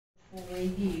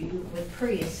review with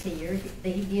Chris here.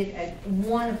 He did a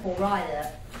wonderful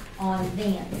write-up on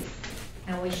Vince,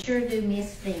 and we sure do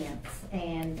miss Vince.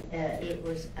 And it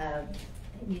was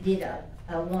you did a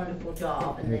wonderful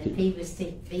job. And if he was to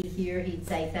be here, he'd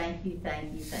say thank you,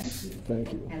 thank you, thank you,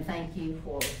 thank you, and thank you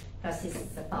for, because this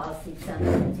is a positive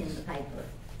something in the paper,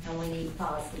 and we need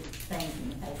positive things in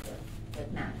the paper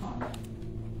with Mount Carmel.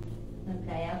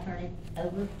 Okay, I'll turn it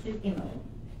over to Emily.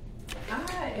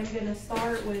 I am going to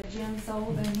start with Jim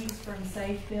Sullivan. He's from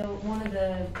Safe Built. One of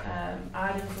the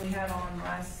items we had on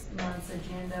last month's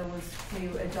agenda was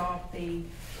to adopt the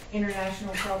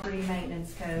International Property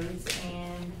Maintenance Codes.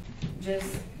 And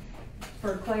just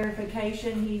for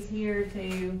clarification, he's here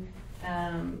to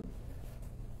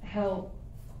help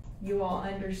you all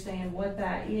understand what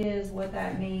that is, what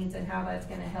that means, and how that's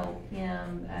going to help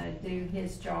him do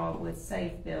his job with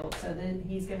Safe Built. So then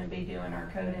he's going to be doing our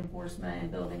code enforcement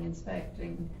and building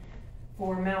inspecting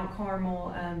for Mount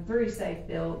Carmel through Safe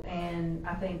Built. And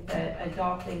I think that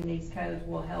adopting these codes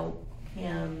will help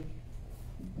him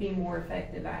be more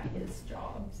effective at his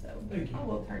job. So I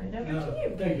will turn it over to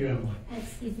you. Thank you, Emily.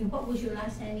 Excuse me, what was your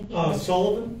last name again?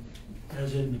 Sullivan,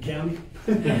 as in the county.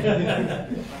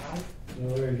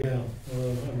 Well, there you go.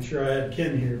 I'm sure I had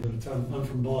Ken here, but I'm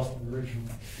from Boston originally.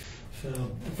 So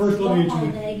first, let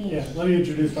me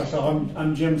introduce myself.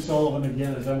 I'm Jim Sullivan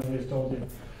again, as Emily has told you.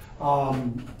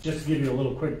 Just to give you a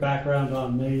little quick background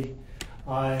on me,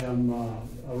 I am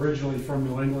originally from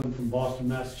New England, from Boston,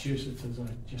 Massachusetts, as I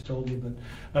just told you, but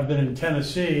I've been in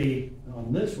Tennessee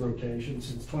on this rotation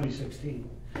since 2016.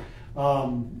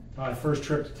 My first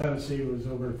trip to Tennessee was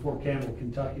over at Fort Campbell,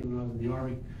 Kentucky, when I was in the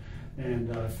Army.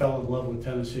 And I fell in love with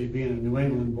Tennessee, being a New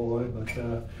England boy, but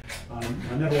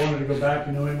I never wanted to go back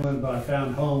to New England, but I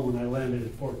found home when I landed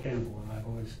at Fort Campbell, and I've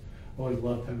always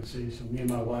loved Tennessee. So me and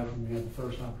my wife, when we had the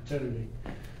first opportunity,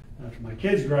 after my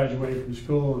kids graduated from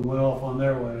school and went off on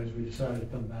their ways, we decided to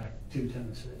come back to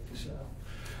Tennessee. So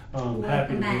I'm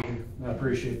happy to be here. I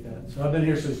appreciate that. So I've been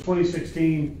here since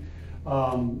 2016,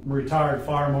 retired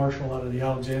fire marshal out of the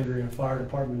Alexandria Fire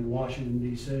Department in Washington,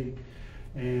 D.C.,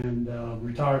 and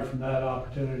retired from that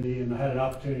opportunity, and I had an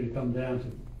opportunity to come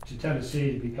down to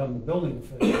Tennessee to become the building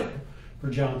official for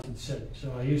Johnson City.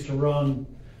 So I used to run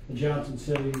the Johnson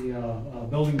City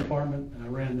building department, and I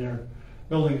ran their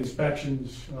building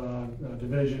inspections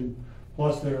division,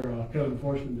 plus their code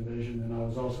enforcement division, and I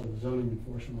was also the zoning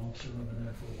enforcement officer over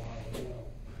there for a while as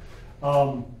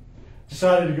well.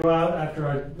 Decided to go out after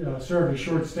I served a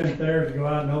short stint there to go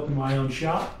out and open my own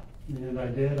shop. And I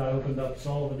did. I opened up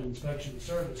Sullivan Inspection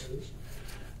Services,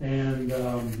 and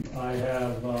I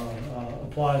have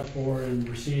applied for and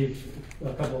received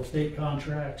a couple of state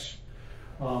contracts.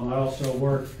 I also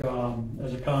work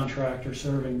as a contractor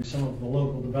serving some of the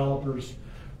local developers,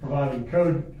 providing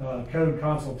code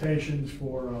consultations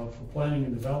for planning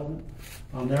and development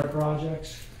on their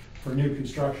projects for new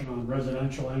construction on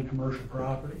residential and commercial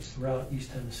properties throughout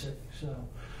East Tennessee. So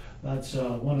that's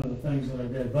one of the things that I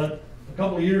did. But a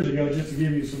couple of years ago, just to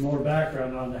give you some more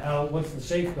background on what's the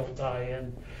Safe Built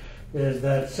tie-in, is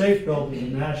that Safe Built is a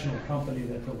national company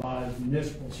that provides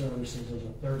municipal services as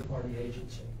a third-party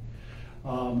agency.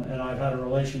 And I've had a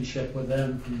relationship with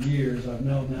them for years. I've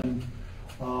known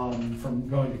them from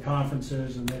going to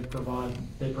conferences, and they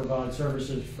provide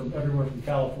services from everywhere from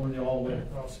California all the way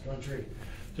across the country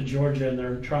to Georgia, and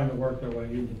they're trying to work their way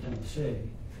into Tennessee.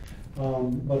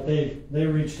 But they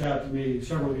reached out to me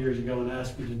several years ago and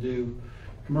asked me to do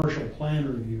commercial plan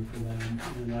review for them,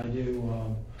 and I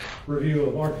do review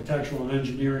of architectural and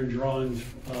engineering drawings,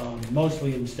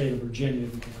 mostly in the state of Virginia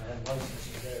because I have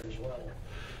licenses there as well.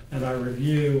 And I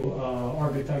review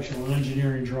architectural and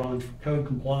engineering drawings for code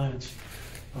compliance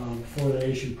before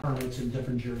they issue permits in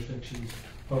different jurisdictions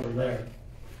over there.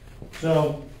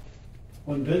 So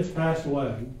when Vince passed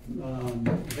away,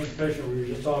 Vince Fisher, we were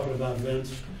just talking about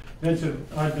Vince.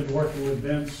 I've been working with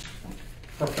Vince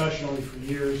professionally for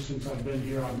years. Since I've been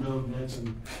here, I've known Vince,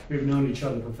 and we've known each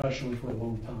other professionally for a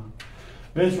long time.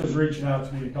 Vince was reaching out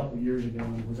to me a couple of years ago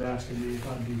and was asking me if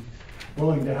I'd be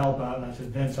willing to help out. And I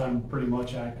said, Vince, I'm pretty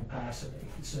much at capacity.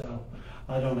 So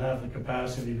I don't have the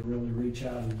capacity to really reach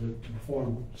out and to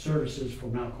perform services for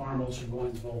Mount Carmel or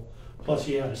Goinsville. Plus,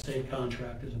 he had a state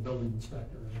contract as a building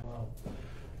inspector as well.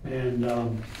 And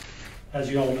as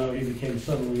you all know, he became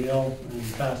suddenly ill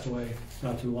and passed away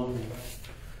not too long ago.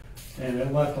 And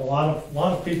it left a lot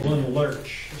of people in the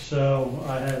lurch. So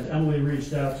I had Emily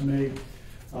reached out to me,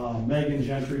 Megan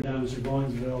Gentry down in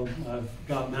Goinsville. I've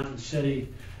got Mountain City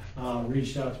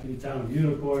reached out to me, the town of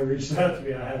Unicoi reached out to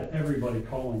me. I had everybody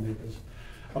calling me because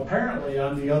apparently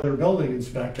I'm the other building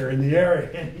inspector in the area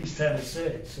in East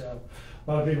Tennessee. So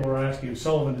a lot of people were asking if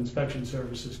Sullivan Inspection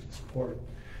Services could support it.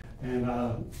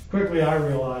 And quickly I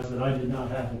realized that I did not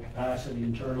have the capacity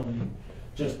internally,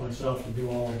 just myself, to do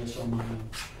all of this on my own.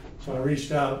 So I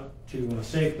reached out to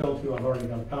Safe Built, who I've already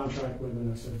got a contract with,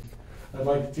 and I said, I'd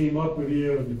like to team up with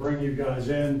you and to bring you guys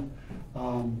in,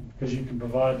 because you can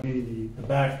provide me the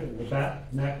back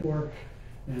network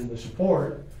and the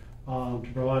support to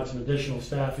provide some additional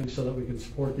staffing so that we can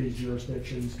support these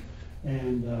jurisdictions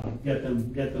and get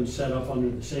them set up under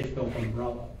the Safe Built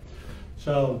umbrella.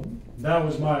 So that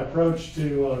was my approach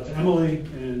to Emily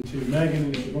and to Megan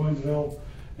and to Goinsville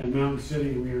and Mountain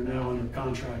City. We are now under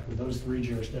contract with those 3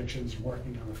 jurisdictions,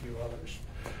 working on a few others.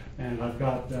 And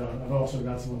I've also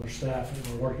got some other staff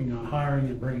that we're working on hiring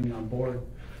and bringing on board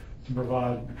to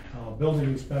provide building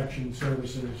inspection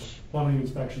services, plumbing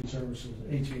inspection services,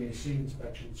 HVAC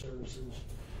inspection services,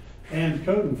 and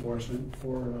code enforcement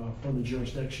for the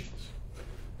jurisdictions.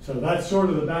 So that's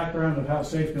sort of the background of how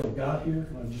Safe Built got here.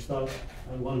 I just thought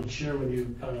I wanted to share with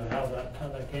you kind of how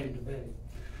that came to be.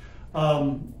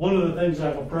 One of the things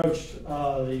I've approached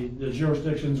the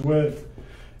jurisdictions with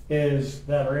is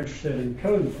that are interested in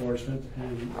code enforcement,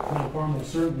 and Mount Carmel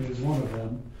certainly is one of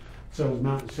them, so is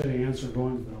Mountain City and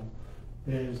Goinsville,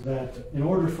 is that in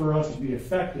order for us to be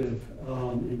effective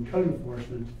in code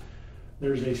enforcement,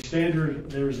 there's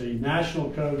a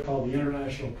national code called the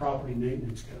International Property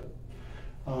Maintenance Code.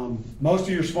 Most of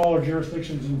your smaller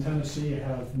jurisdictions in Tennessee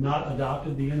have not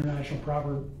adopted the International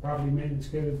Property Maintenance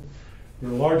Code.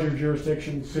 Your larger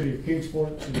jurisdictions, City of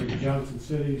Kingsport, City of Johnson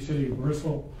City, City of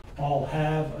Bristol, all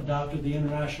have adopted the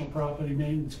International Property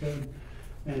Maintenance Code,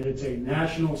 and it's a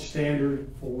national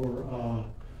standard for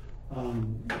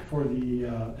the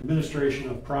administration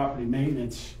of property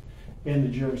maintenance in the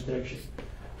jurisdiction.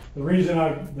 The reason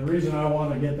I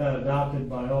want to get that adopted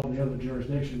by all the other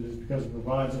jurisdictions is because it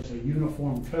provides us a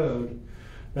uniform code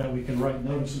that we can write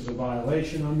notices of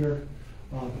violation under.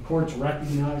 The courts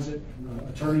recognize it,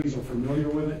 attorneys are familiar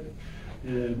with it,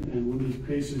 and when these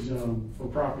cases for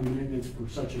property maintenance,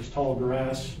 such as tall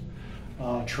grass,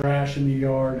 trash in the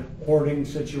yard, hoarding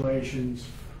situations,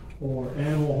 or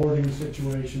animal hoarding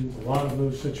situations, a lot of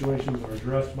those situations are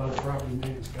addressed by the property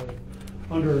maintenance code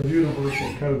under a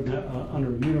universal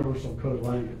code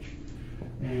language.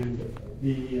 And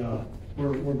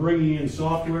we're bringing in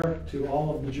software to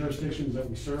all of the jurisdictions that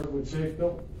we serve with Safe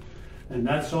Built, and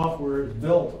that software is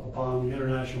built upon the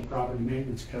International Property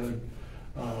Maintenance Code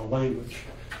language.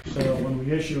 So when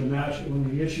we issue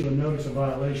a notice of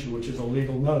violation, which is a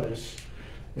legal notice,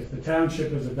 if the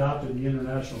township has adopted the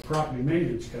International Property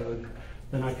Maintenance Code,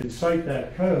 then I can cite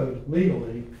that code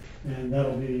legally, and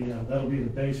that'll be the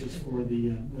basis for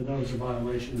the notice of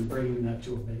violation and bringing that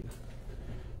to abatement.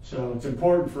 So it's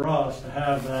important for us to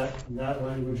have that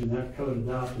language and that code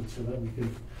adopted so that we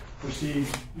can proceed.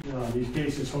 These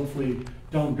cases hopefully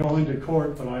don't go into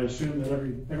court, but I assume that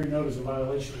every notice of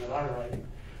violation that I write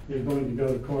is going to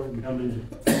go to court and come into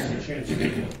a chance of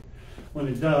it. When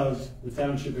it does, the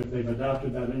township, if they've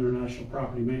adopted that International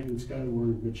Property Maintenance Code, we're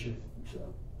in good shape. So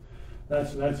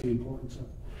that's the importance of it.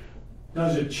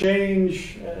 Does it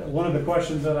change? One of the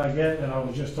questions that I get, and I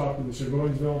was just talking to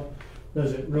Goinsville,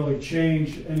 does it really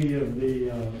change any of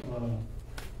the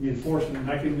enforcement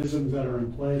mechanisms that are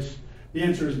in place? The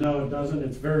answer is no, it doesn't.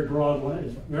 It's very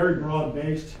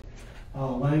broad-based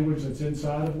language that's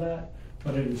inside of that,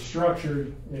 but it is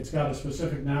structured. It's got a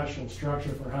specific national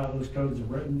structure for how those codes are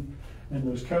written, and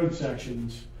those code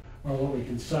sections are what we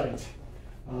can cite.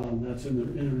 That's in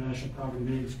the International Property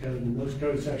Maintenance Code, and those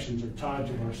code sections are tied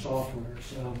to our software.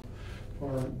 So,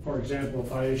 for example,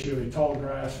 if I issue a tall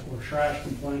grass or trash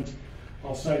complaint,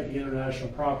 I'll cite the International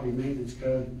Property Maintenance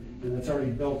Code, and that's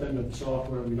already built into the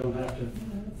software. You don't have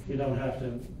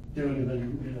to do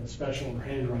anything special or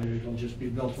handwrite it. It'll just be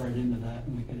built right into that,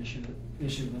 and we can issue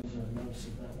those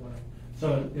notices that way.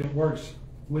 So it works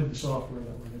with the software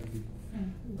that we're going to be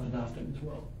adopting as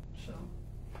well. So.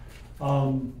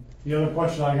 The other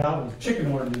question I got was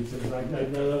chicken ordinances. I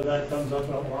know that comes up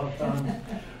a lot of times.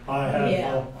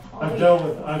 I've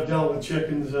dealt with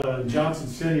chickens in Johnson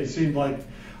City. It seemed like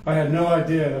I had no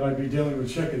idea that I'd be dealing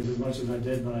with chickens as much as I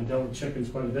did, but I dealt with chickens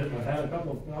quite a bit. And I've had a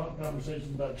couple of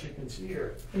conversations about chickens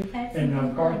here. We've had some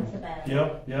complaints about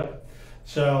it. Yep.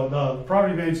 So the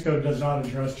Property Maintenance Code does not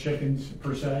address chickens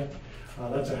per se.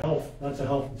 That's a health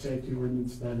and safety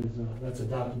ordinance that's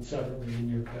adopted separately in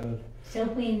your code. So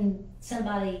when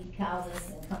somebody calls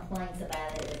us and complains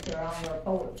about it, if they're on their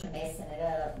porch messing it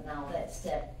up and all that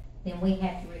stuff, then we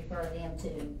have to refer them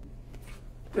to.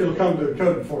 It'll come to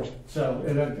code enforcement. So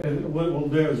and what we'll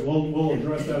do is we'll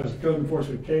address that as a code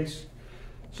enforcement case.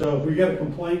 So if we get a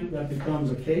complaint, that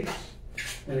becomes a case,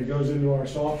 and it goes into our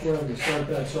software. We start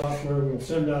that software, we'll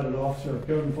send out an officer, a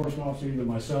code enforcement officer, either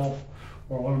myself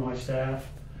or one of my staff.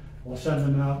 We'll send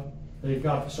them out. They've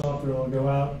got the software, they'll go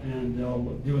out and they'll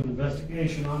do an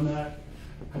investigation on that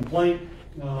complaint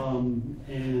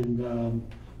and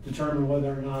determine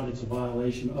whether or not it's a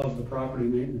violation of the property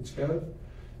maintenance code.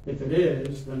 If it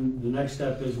is, then the next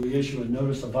step is we issue a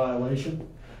notice of violation.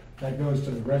 That goes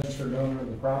to the registered owner of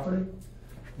the property,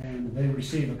 and they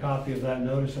receive a copy of that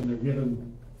notice, and they're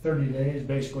given 30 days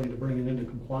basically to bring it into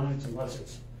compliance unless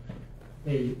it's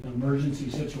an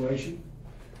emergency situation.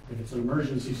 If it's an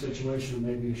emergency situation, it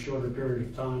may be a shorter period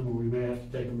of time where we may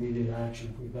have to take immediate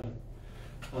action. If we've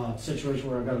got a situation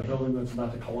where I've got a building that's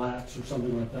about to collapse or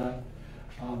something like that,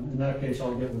 in that case,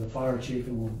 I'll get with the fire chief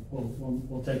and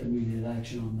we'll take immediate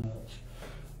action on those.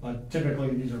 But typically,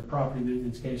 these are property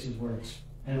maintenance cases where it's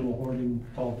animal hoarding,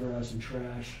 tall grass and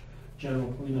trash,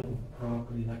 general cleanup of the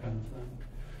property, that kind of thing.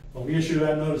 But we issue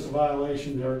that notice of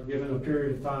violation. They're given a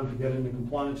period of time to get into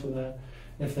compliance with that.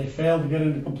 If they fail to get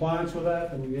into compliance with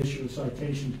that, then we issue a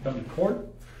citation to come to court.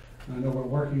 I know we're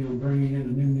working on bringing in a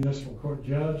new municipal court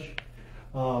judge.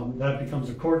 That becomes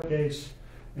a court case.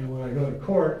 And when I go to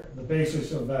court, the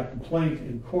basis of that complaint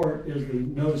in court is the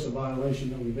notice of violation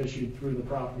that we've issued through the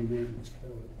property maintenance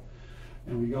code.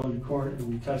 And we go into court and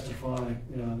we testify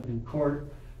in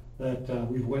court that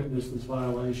we've witnessed this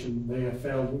violation. They have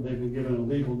failed, they've been given a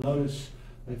legal notice,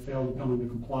 they failed to come into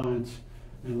compliance,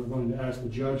 and we're going to ask the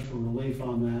judge for relief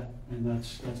on that, and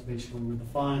that's basically where the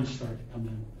fines start to come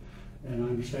in. And I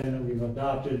understand that we've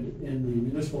adopted in the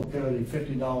municipal code a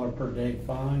 $50 per day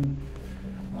fine,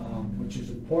 which is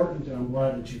important, and I'm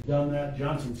glad that you've done that.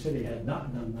 Johnson City had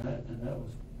not done that, and that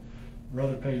was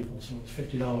rather painful, so it's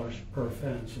 $50 per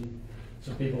offense, and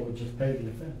so people would just pay the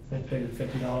offense. They'd pay the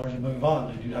 $50 and move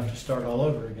on, and you'd have to start all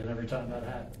over again every time that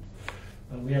happened.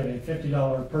 We have a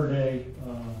 $50 per day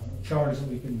charge that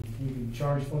we can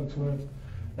charge folks with.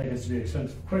 That gets to be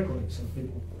expensive quickly, so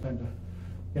people tend to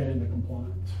get into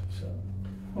compliance. So,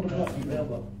 What about you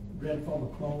have a grandfather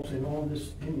clause in all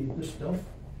this, any of this stuff?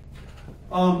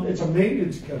 it's a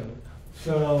maintenance code.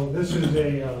 So this is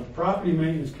a property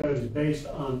maintenance code is based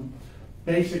on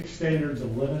basic standards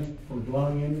of living for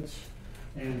dwelling units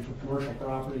and for commercial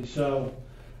property. So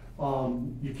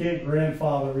you can't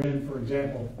grandfather in, for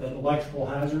example, an electrical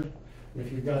hazard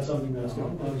if you've got something that's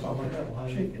going to pose electrical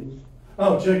hazard. Chickens.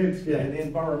 Oh, chickens, yeah.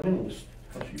 And environmentalists,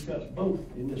 because you've got both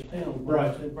in this town.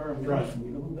 Right. Environmentalists, Right. and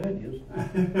you know who that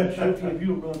is. So if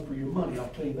you'll run for your money, I'll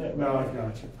tell you that. No, I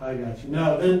got you. I got you.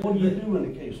 No, then What do you do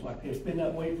in a case like this? It's been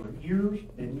that way for years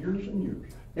and years and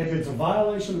years. if it's a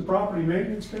violation of the property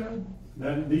maintenance code,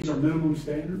 then these are minimum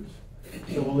standards.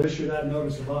 So we'll issue that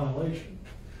notice of violation.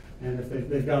 And if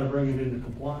they've got to bring it into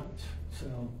compliance.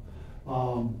 So,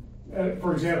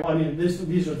 for example, I mean,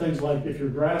 these are things like if your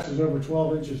grass is over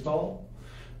 12 inches tall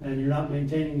and you're not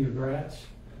maintaining your grass,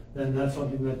 then that's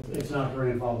something that it's not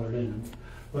grandfathered in.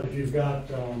 But if you've got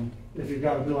a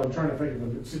bill, I'm trying to think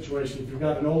of a situation, if you've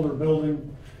got an older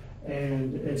building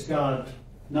and it's got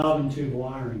knob and tube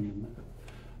wiring in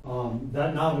it,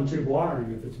 that knob and tube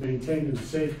wiring, if it's maintained in a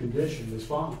safe condition, is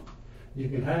fine. You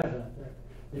can have that there.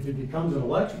 If it becomes an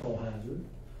electrical hazard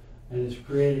and it's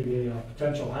creating a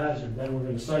potential hazard, then we're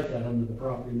going to cite that under the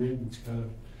property maintenance code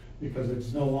because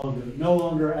it's no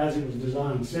longer as it was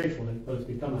designed safely, but it's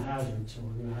become a hazard. So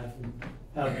we're going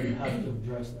to have to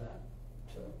address that.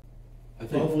 So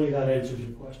hopefully that answers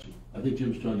your question. I think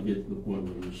Jim's trying to get to the point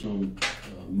where there's some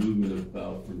movement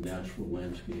about for natural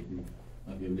landscaping.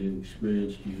 Have you had any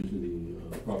experience using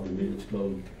the property maintenance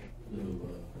code?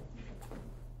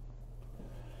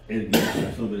 And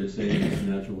somebody saying it's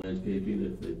natural landscaping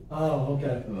if they. Oh,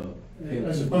 okay.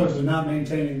 As opposed to not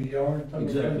maintaining the yard.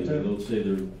 Exactly. They'll say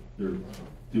they're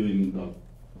doing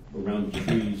around the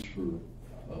trees for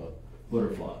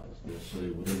butterflies. They'll say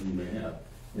whatever you may have,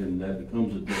 and that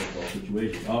becomes a difficult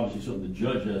situation. Obviously, something the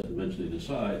judge has to eventually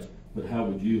decide. But how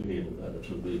would you handle that if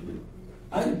somebody did?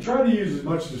 I try to use as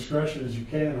much discretion as you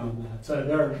can on that. So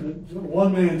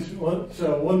one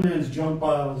man's junk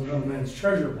pile is another man's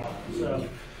treasure pile. So,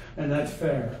 and that's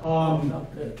fair.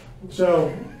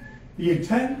 So the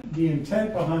intent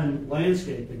behind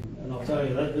landscaping, and I'll tell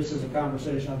you that this is a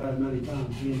conversation I've had many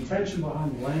times. The intention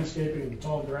behind the landscaping of the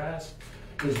tall grass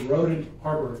is rodent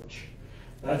harborage.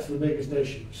 That's the biggest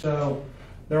issue. So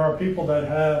there are people that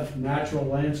have natural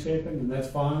landscaping, and that's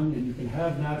fine, and you can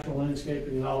have natural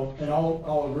landscaping, and I'll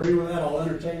agree with that. I'll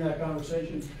entertain that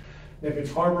conversation. If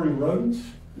it's harboring rodents,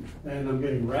 and I'm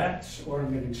getting rats, or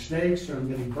I'm getting snakes, or I'm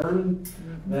getting vermin,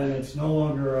 then it's no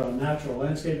longer a natural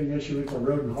landscaping issue, it's a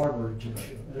road and harborage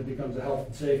issue, and it becomes a health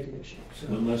and safety issue. So,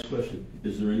 One last question.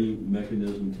 Is there any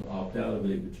mechanism to opt out of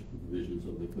any particular provisions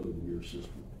of the code in your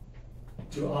system?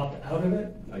 to opt out of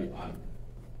it?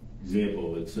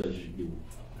 Example, it says you can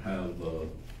have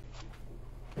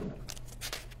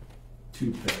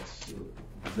 2 pets.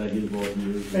 Does that get involved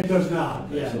in yours? It does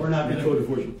not, yeah, we're not The gonna. code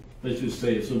enforcement, let's just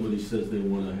say if somebody says they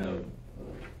want to have,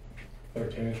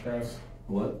 13-inch grass,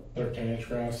 what? 13-inch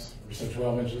grass, or so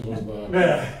 12 inches was the.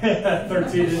 Yeah,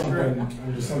 13 is Something,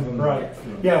 right. just something. Right,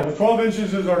 yeah, well, 12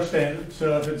 inches is our standard,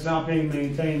 so if it's not being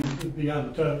maintained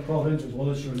beyond 12 inches,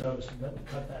 we'll issue a notice to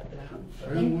cut that down.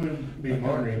 Who would be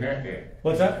monitoring that then?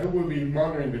 What's that? Who would be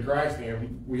monitoring the grass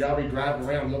then? We all be driving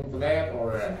around looking for that,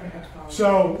 or?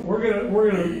 So we're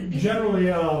gonna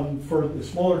generally, for the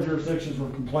smaller jurisdictions, we're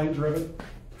complaint driven.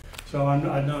 So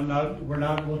we're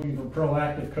not looking for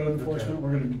proactive code enforcement.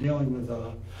 We're gonna be dealing with,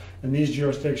 in these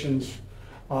jurisdictions,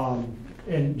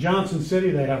 in Johnson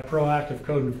City, they have proactive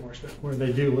code enforcement where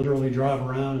they do literally drive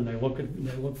around and they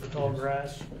look for tall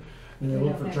grass and they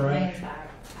look for trash.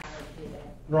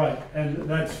 Right, and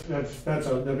that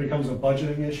becomes a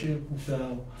budgeting issue.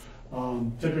 So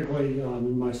typically,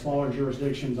 in my smaller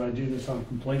jurisdictions, I do this on a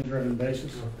complaint-driven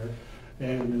basis. Okay.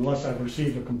 And unless I've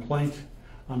received a complaint,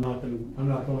 I'm not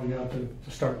going out to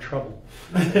start trouble,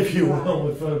 if you will,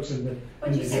 with folks in the.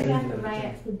 What you say about the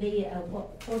rats would be,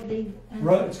 what would be?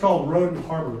 It's called road and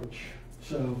harborage.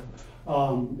 So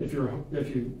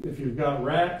if you've got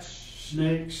rats,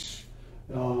 snakes,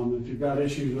 if you've got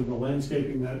issues with the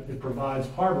landscaping that it provides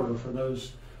harbor for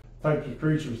those types of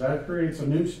creatures, that creates a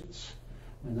nuisance.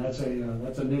 And that's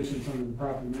a nuisance under the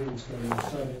property maintenance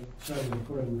code, setting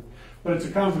equipment. But it's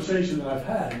a conversation that I've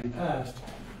had in the past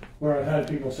where I've had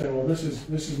people say, well, this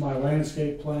is my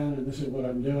landscape plan and this is what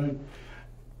I'm doing.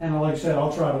 And like I said,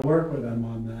 I'll try to work with them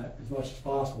on that as much as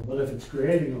possible. But if it's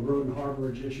creating a road and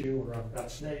harborage issue, or I've got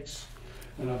snakes,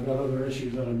 and I've got other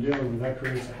issues that I'm dealing with, that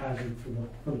creates a hazard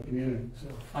for the community. So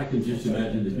I can just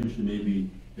imagine that usually maybe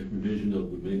a provision of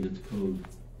the maintenance code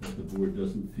that the board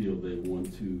doesn't feel they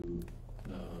want to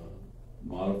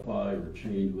modify or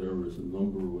change, whatever is the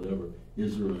number or whatever.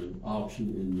 Is there an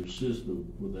option in your system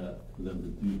for them to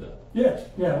do that? yes,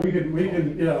 yeah, we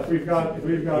can, yeah, if we've got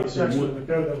a section of the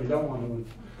code that we don't want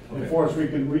to enforce, we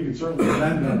can certainly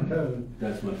amend that code.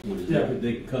 That's my point, is Yeah.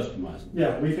 they can customize it.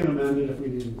 Yeah, we can amend it if we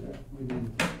need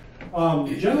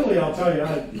to. Generally, I'll tell you,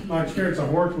 my experience,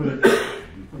 I've worked with it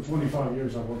for 25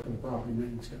 years. I've worked with the property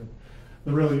maintenance code.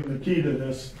 The key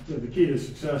to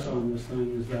success on this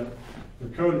thing is that the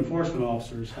code enforcement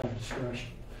officers have discretion,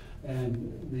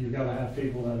 and you've got to have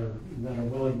people that are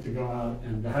willing to go out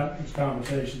and to have these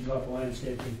conversations about the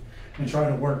landscaping and try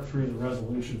to work through the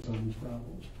resolutions on these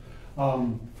problems.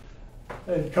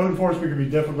 Code enforcement can be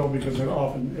difficult because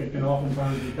it can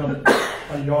oftentimes become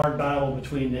a yard battle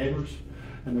between neighbors,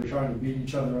 and they're trying to beat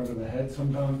each other over the head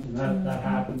sometimes, and that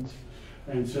happens.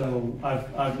 And so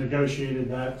I've negotiated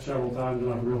that several times,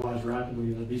 and I've realized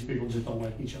rapidly that these people just don't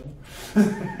like each other,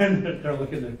 and they're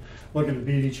looking to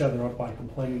beat each other up by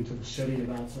complaining to the city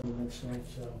about some of that stuff.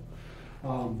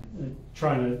 So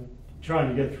trying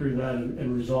to get through that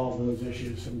and resolve those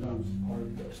issues sometimes is part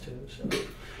of those too. So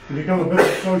you become a bit of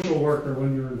a social worker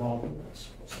when you're involved in this.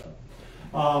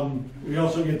 So we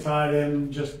also get tied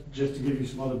in, just to give you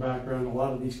some other background, a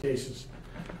lot of these cases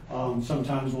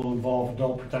sometimes will involve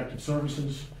adult protective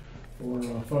services for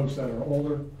folks that are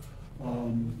older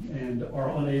and are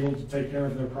unable to take care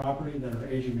of their property, that are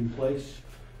aging in place.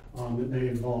 It may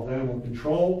involve animal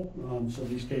control, so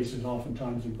these cases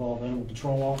oftentimes involve animal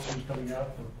control officers coming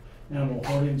out for animal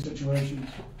hoarding situations,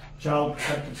 child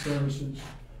protective services,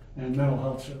 and mental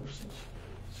health services.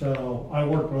 So I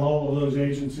work with all of those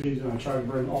agencies, and I try to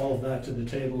bring all of that to the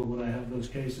table when I have those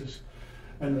cases.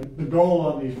 And the goal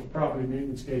on these property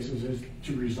maintenance cases is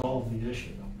to resolve the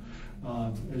issue,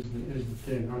 is the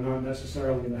thing. I'm not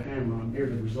necessarily the hammer. I'm here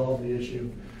to resolve the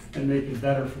issue and make it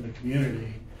better for the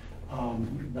community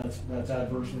that's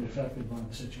adversely affected by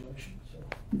the situation.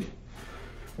 So.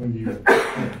 When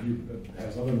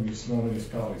has other small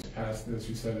municipalities passed this?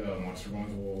 You said Monster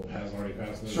Gainesville has already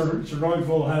passed this. Sir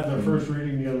Gainesville had their first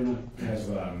reading the other night. Has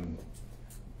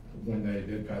when they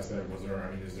did pass that,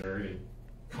 is there any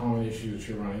common issues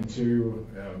that you run into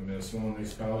in small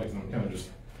municipalities? I'm kind of just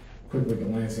quickly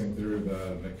glancing through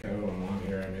the code on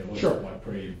here. I mean, it looks like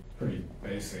pretty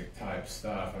basic type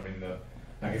stuff. I mean,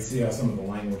 I can see how some of the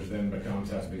language then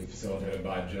has to be facilitated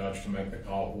by a judge to make the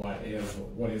call.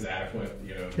 What is adequate?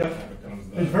 That becomes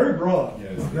it's very broad. Yeah,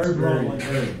 it's very broad.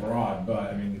 Very broad.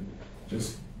 But I mean,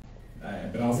 just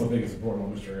But I also think it's important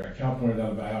what Mr. Cal pointed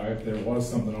out about how if there was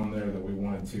something on there that we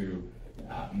wanted to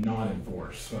not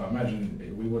enforce. So I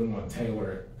imagine we wouldn't want to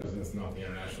tailor it because it's not the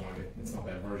international, it's not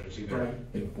that version. It's either Right.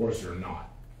 enforce it or not.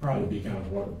 Right. Would be kind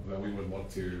of what that we would look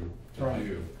to Right.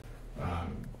 do.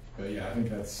 But yeah, I think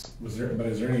that's, is there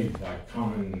any like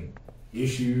common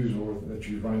issues or that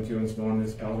you've run into in small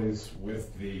municipalities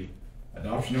with the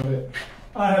adoption of it?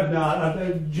 I have not.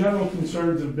 General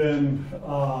concerns have been,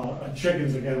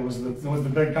 chickens again was the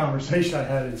big conversation I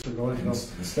had in Segovia. The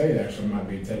state actually might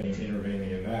be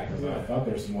intervening in that, because I thought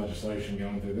there's some legislation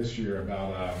going through this year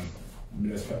about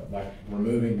like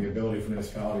removing the ability for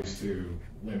municipalities to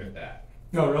limit that.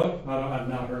 No, really? I've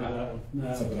not heard of that one.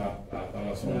 No. Something I thought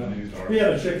I saw in the news article. We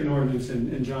had a chicken ordinance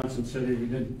in Johnson City. We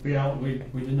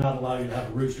did not allow you to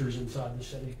have roosters inside the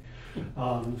city. It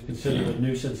was considered a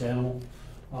nuisance animal.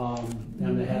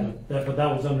 And they had but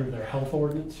that was under their health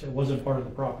ordinance. It wasn't part of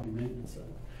the property maintenance.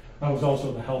 I was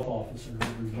also the health officer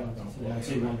in Johnson City. I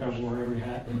seemed like I wore every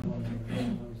hat when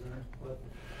I was there.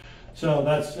 So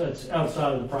that's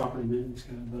outside of the property maintenance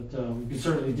code. But we can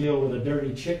certainly deal with a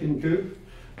dirty chicken coop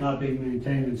not being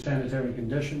maintained in sanitary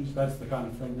conditions. That's the kind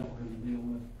of thing that we're going to deal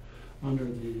with under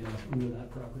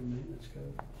that property maintenance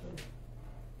code. So.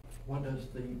 What does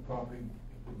the property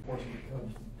enforcement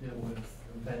code deal with?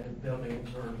 Abandoned buildings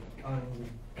or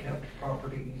unkept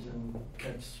properties and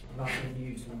that's not been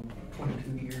used in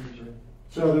 22 years or?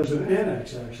 So there's an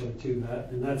annex actually to that,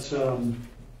 and that's,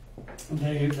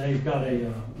 they've got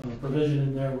a provision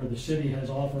in there where the city has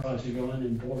authorized to go in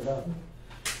and board up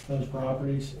those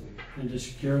properties and to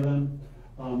secure them.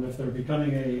 If they're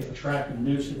becoming a attractive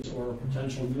nuisance or a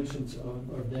potential nuisance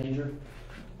or danger,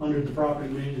 under the property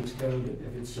maintenance code,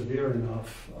 if it's severe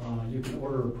enough, you can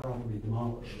order a property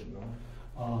demolished.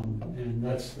 And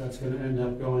that's going to end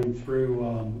up going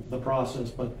through the process,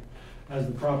 but as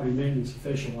the property maintenance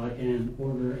official, I can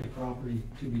order a property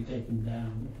to be taken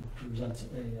down if it presents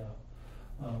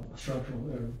a structural,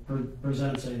 or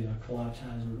presents a collapse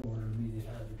hazard or immediate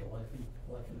hazard to life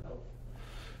and health.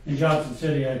 In Johnson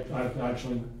City, I've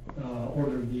actually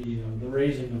ordered the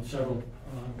raising of several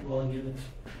dwelling units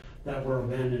that were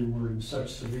abandoned, were in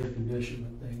such severe condition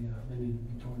that they needed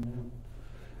to be torn down.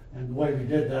 And the way we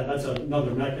did that, that's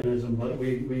another mechanism, but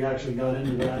we actually got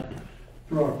into that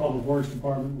through our public works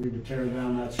department. We would tear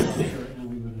down that structure and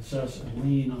we would assess a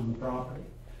lien on the property.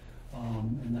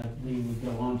 And that lien would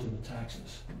go onto the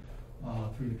taxes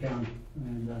through the county.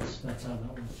 And that's how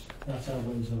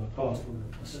those costs were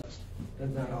assessed.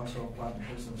 Doesn't that also apply to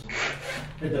businesses?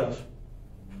 It does.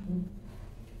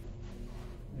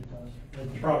 It does.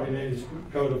 The property maintenance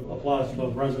code applies to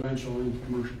both residential and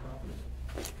commercial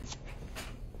properties.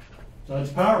 So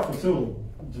it's a powerful tool.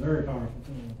 It's a very powerful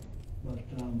tool, but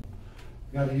you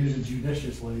got to use it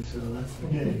judiciously. So that's the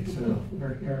key. So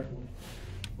very carefully.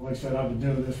 Like I said, I've been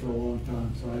doing this for a long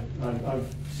time, so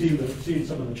I've seen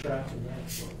some of the traps of that.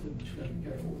 So you just got to be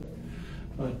careful with it.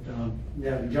 But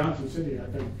yeah, in Johnson City, I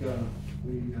think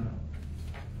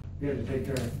we had to take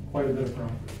care of quite a bit of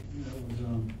property.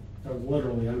 It was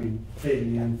literally, I mean,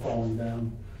 caving in, falling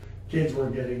down. Kids were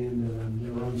getting into them. They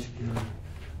were unsecured.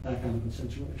 That kind of a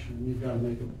situation. And you've got to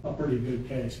make a pretty good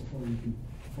case before you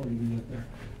can get there.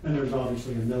 And there's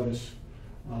obviously a notice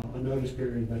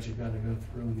period that you've got to go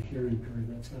through, and a hearing period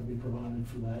that's got to be provided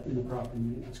for that in the property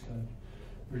maintenance code.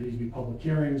 There needs to be public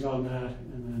hearings on that,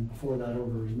 and then before that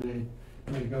order is made,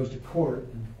 when it goes to court,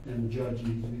 and the judge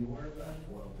needs to be aware of that as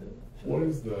well too. So, What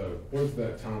is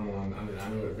that timeline? I mean, I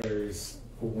know it varies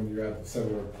when you're at the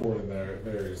cellular court in there. It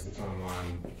varies. The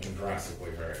timeline can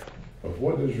drastically vary. But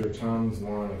what does your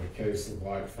timeline of a case look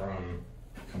like from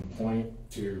complaint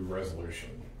to resolution?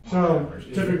 So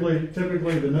typically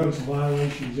the notice of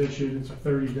violation is issued. It's a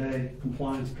 30-day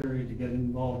compliance period to get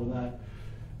involved with that.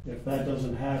 If that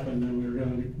doesn't happen, then we're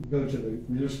going to go to the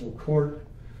municipal court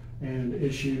and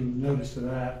issue notice to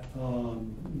that,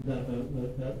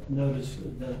 that notice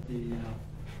that the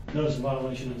notice of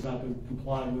violation has not been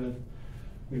complied with.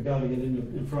 We've got to get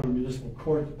in front of municipal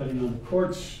court, depending on the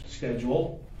court's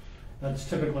schedule. That's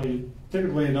typically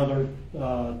another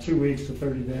 2 weeks to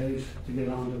 30 days to get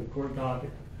onto the court docket.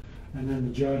 And then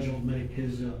the judge will make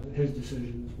his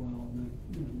decision as well. And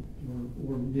then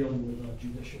we're dealing with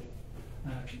judicial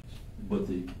actions. But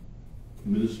the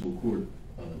municipal court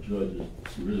judge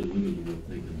is really limited what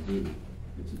they can do.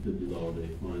 It's a $50 a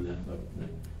day fine, that type of thing.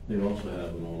 They also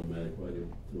have an automatic right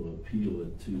to appeal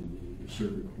it to the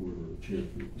circuit court or the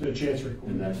chancery court. The chancery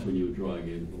court. And that's when you would draw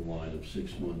again the line of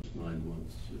 6 months, 9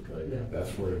 months. Okay. Yeah,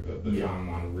 that's where the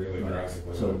timeline really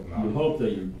drastically. So you hope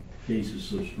that your case is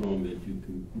so strong that you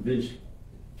can, Vince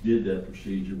did that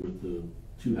procedure with the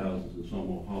 2 houses in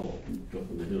Sawmill Hollow, up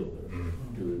in the hill there.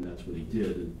 And then that's what he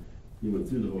did, and he went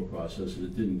through the whole process, and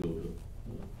it didn't go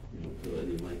to, to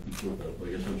any lengthy court battle. But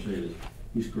I guess what I'm saying is,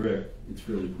 he's correct, it's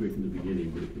fairly quick in the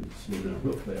beginning, but it can slow down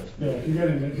real fast. Yeah,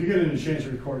 if you get into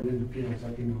Chancery Court and into appeals,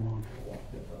 that can go on for a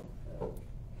while.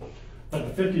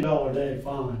 But the $50 a day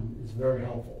fine is very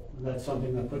helpful, and that's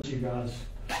something that puts you guys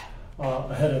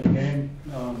ahead of the game,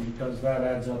 because that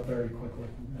adds up very quickly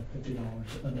at $50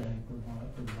 a day for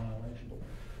the violation.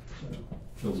 So,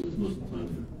 Trouble is, most of the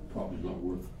time, the property's not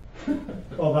worth.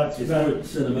 well, that's It's worth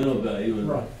sentimental value, and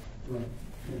right.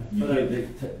 you Yeah.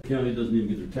 get, the county doesn't even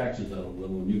get their taxes out of it,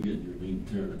 when you get your lien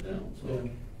tearing it down, so.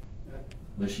 Yeah.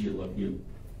 Unless you get lucky and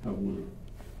have one,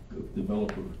 a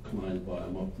developer client buy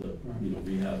them up to,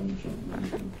 rehab them or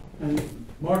something. And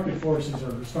market forces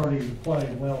are starting to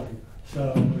play well here.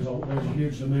 So there's a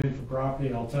huge demand for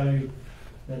property. I'll tell you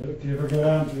that if you ever go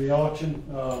down to the auction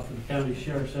for the county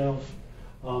share sales,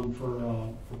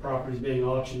 for properties being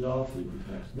auctioned off,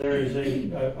 there is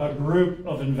a group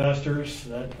of investors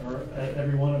that are at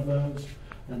every one of those,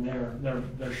 and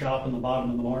they're shopping the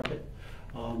bottom of the market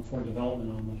for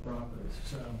development on those properties.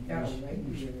 So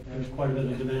there's quite a bit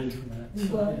of demand for that.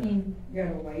 So, Well, yeah. in You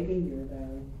gotta wait a year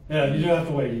though. Yeah, you do have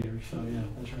to wait a year, so yeah,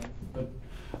 that's right. But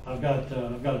I've got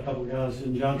a couple of guys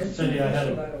in Johnson City. I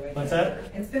had what's that?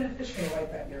 It's beneficial to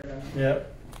wait that year though. Yeah.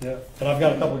 But I've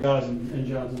got a couple of guys in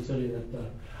Johnson City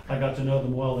that I got to know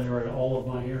them well. They were at all of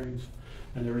my hearings,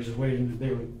 and they were just waiting.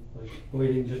 They were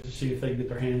waiting just to see if they could get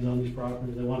their hands on these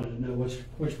properties. They wanted to know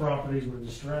which properties were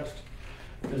distressed,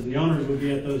 because the owners would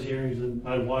be at those hearings, and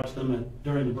I'd watch them. And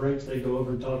during the breaks, they'd go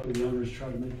over and talk to the owners, try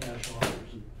to make cash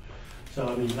offers. And so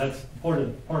I mean, that's part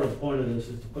of the point of this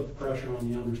is to put the pressure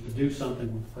on the owners to do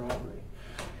something with the property.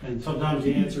 And sometimes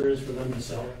the answer is for them to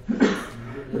sell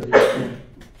it.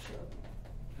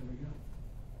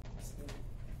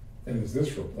 And is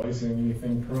this replacing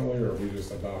anything currently, or are we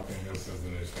just adopting this as the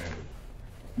new standard?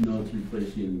 No, it's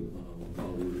replacing, I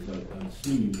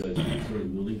assume you guys have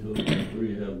certain building code, where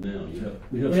you have now,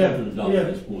 we have something adopted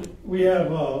at this point. We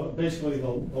have basically the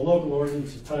local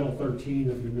ordinance is Title 13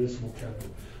 of the municipal code.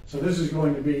 So this is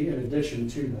going to be in addition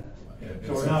to that.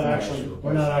 So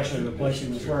we're not actually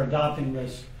replacing this. We're adopting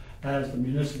this as the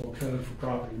municipal code for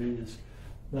property maintenance.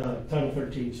 The Title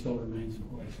 13 still remains in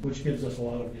place, which gives us a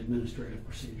lot of the administrative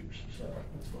procedures. So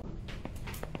that's fine.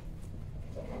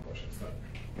 That's all my questions.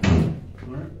 Done.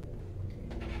 All right.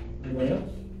 Anybody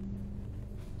else?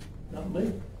 Not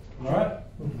me. All right.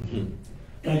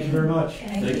 Thank you very much.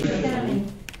 Thank you for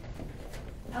coming.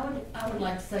 I would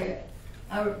like to say,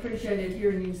 I would appreciate it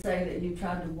hearing you say that you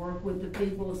tried to work with the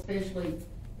people, especially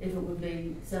if it would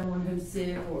be someone who's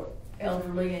sick or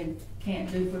elderly and can't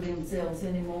do for themselves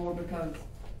anymore, because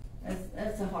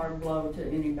that's a hard blow to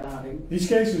anybody. These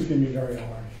cases can be very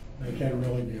hard. They can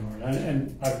really be hard.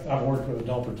 And I've worked with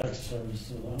adult protective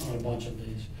services on a bunch of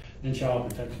these, and child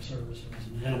protective services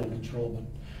and animal control. But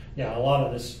yeah, a lot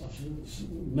of this,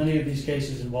 many of these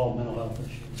cases involve mental health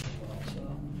issues as well. So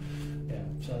yeah,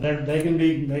 so they can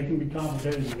be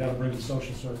complicated. You've got to bring the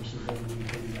social services in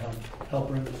to help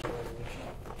bring this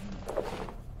forward.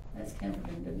 That's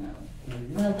comforting to know.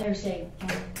 Well,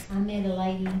 I met a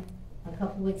lady a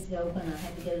couple weeks ago when I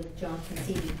had to go to Johnson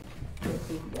City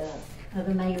with the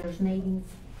other mayor's meetings,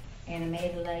 and I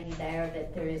met a lady there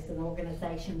that there is an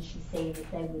organization, she said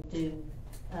that they would do,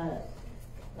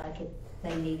 like if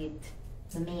they needed,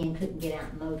 the men couldn't get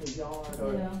out and mow the yard,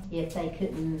 or if they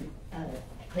couldn't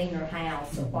clean their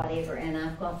house or whatever, and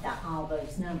I've got all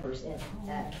those numbers, and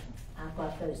I've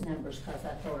got those numbers because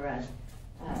I told her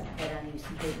that I knew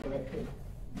some people that could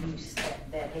use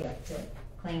that help to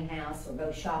clean house or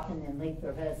go shopping and leave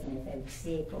their husband if they were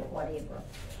sick or whatever.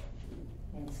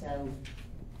 And so,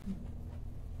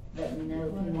 let me know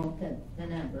if you want the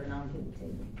number, and I'll give it to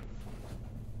you.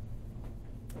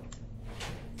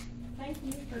 Thank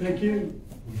you. Thank you.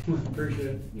 Appreciate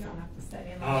it. You don't have to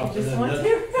stay in. Oh, I just want to.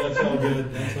 that's all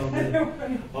good. That's all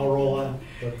good. I'll roll out.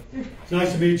 But it's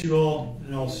nice to meet you all,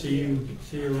 and I'll see you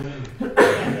around.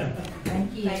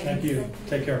 Thank you. Thank you.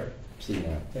 Take care. See you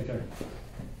now. Take care.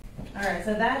 All right,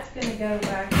 so that's gonna go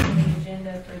back on the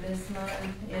agenda for this month.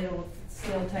 It'll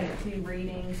still take 2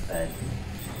 readings, but as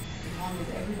long as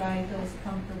everybody feels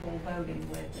comfortable voting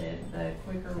with it, the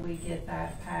quicker we get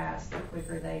that passed, the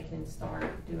quicker they can start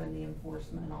doing the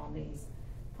enforcement on these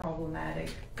problematic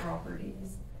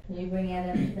properties. Can you bring that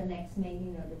up at the next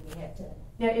meeting, or do we have to?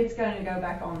 Yeah, it's gonna go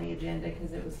back on the agenda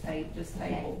because it was just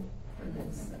tabled for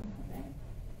this.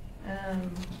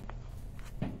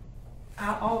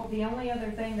 The only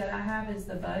other thing that I have is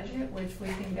the budget, which we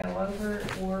can go over,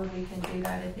 or we can do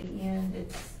that at the end.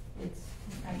 It's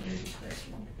at your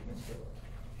discretion.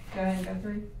 go ahead and go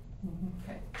through?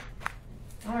 Okay.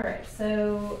 All right,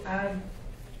 so I've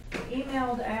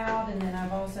emailed out and then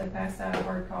I've also passed out a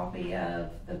hard copy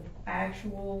of the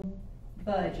actual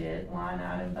budget, line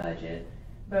item budget.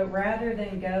 But rather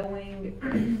than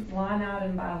going line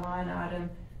item by line item,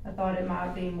 I thought it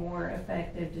might be more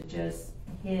effective to just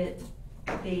hit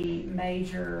the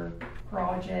major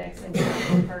projects and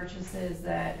capital purchases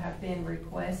that have been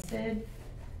requested.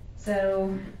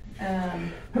 So,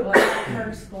 at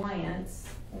first glance,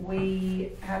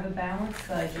 we have a balanced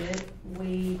budget.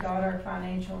 We got our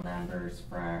financial numbers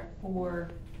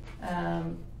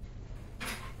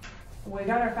we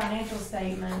got our financial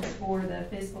statement for the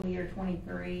fiscal year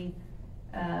 23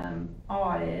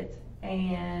 audit,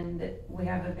 and we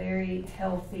have a very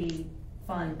healthy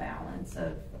fund balance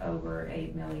of over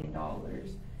 $8 million.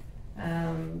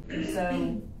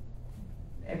 So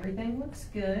everything looks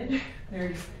good.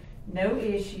 There's no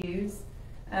issues.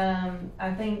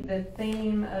 I think the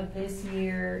theme of this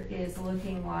year is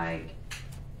looking like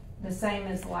the same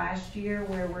as last year,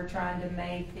 where we're trying to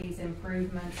make these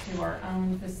improvements to our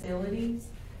own facilities.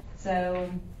 So,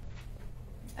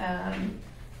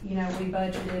 you know, we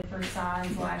budgeted for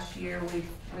signs last year.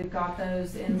 We've got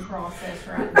those in process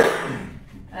right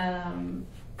now.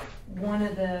 One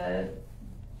of the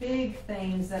big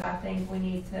things that I think we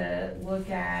need to look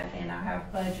at, and I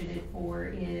have budgeted for,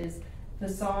 is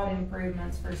facade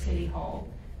improvements for City Hall.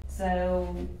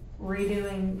 So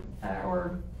redoing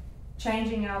or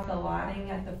changing out the lighting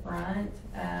at the front.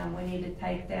 We need to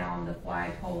take down the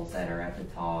flagpoles that are at the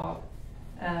top,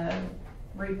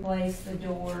 replace the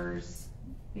doors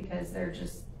because they're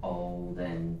just old,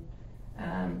 and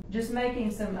just making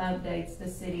some updates to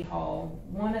City Hall.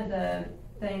 One of the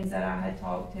things that I had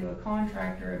talked to a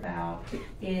contractor about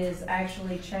is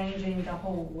actually changing the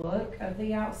whole look of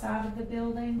the outside of the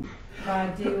building by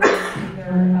doing either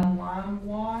a lime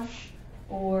wash,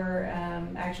 or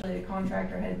actually the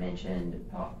contractor had mentioned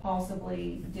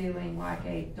possibly doing like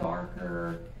a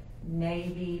darker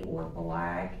navy or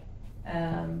black.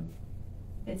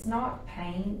 It's not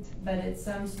paint, but it's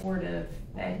some sort of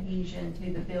adhesion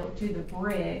to the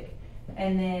brick,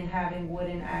 and then having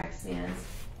wooden accents.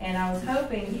 And I was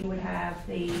hoping he would have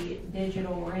the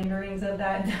digital renderings of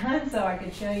that done so I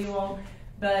could show you all.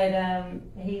 But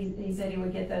he said he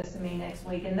would get those to me next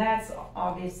week, and that's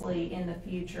obviously in the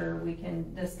future. We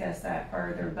can discuss that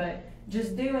further, but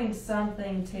just doing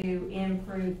something to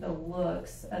improve the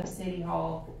looks of City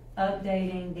Hall,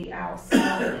 updating the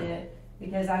outside of it,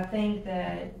 because I think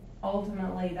that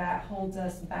ultimately that holds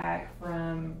us back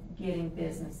from getting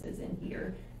businesses in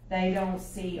here. They don't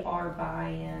see our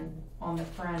buy-in on the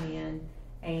front end,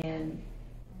 and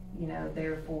you know,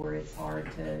 therefore it's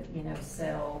hard to, you know,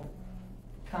 sell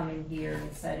coming here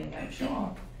and setting up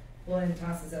shop. Well, and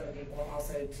entices other people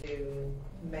also to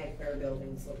make their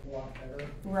buildings look a lot better.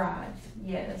 Right,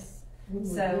 yes.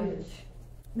 So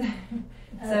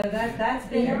that's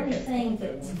been the only thing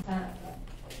that,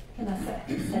 can I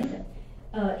say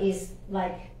that, is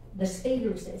like the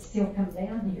speeders that still come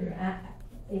down here.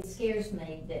 It scares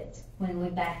me that when we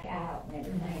back out and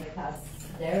everything, because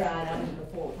they're right on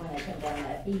before when they come down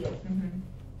that hill.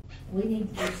 We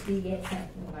need to just get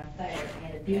something right there,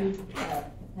 and a big,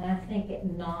 and I think at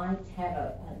night have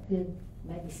a good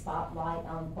maybe spotlight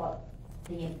on what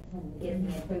the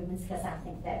improvements, because I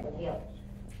think that would help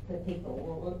the people.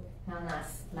 Will look how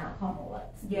nice Mount Carmel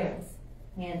looks. Yes.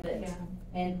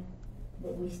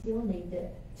 But we still need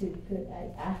to put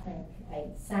I think a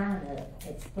sign up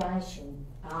that's flashing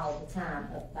all the time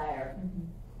up there,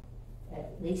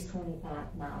 at least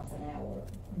 25 miles an hour.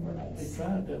 They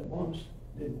tried that once,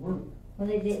 didn't work. Well,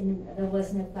 they didn't, there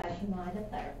was no flashing light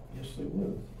up there. Yes, they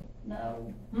was.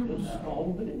 No. It was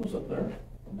small, but it was up there.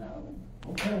 No.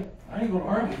 Okay, I ain't gonna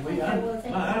argue with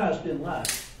you. My eyes didn't lie.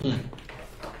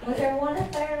 Was there one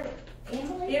up there,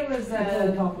 Emily? It was,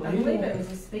 on top of the I believe hill. it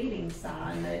was a speeding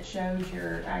sign that shows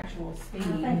your actual speed. I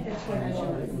think that's what it It was.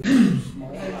 was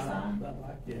small, Is it a sign? not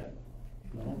like that.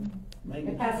 No,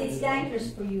 maybe. Because it's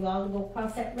dangerous for you all to go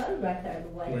across that road right there the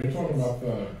way. Well, you're talking about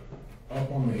the,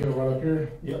 up on the hill right up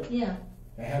here? Yep. Yeah.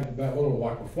 It had that little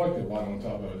like reflective light on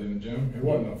top of it, didn't it, Jim? It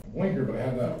wasn't a blinker, but it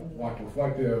had that like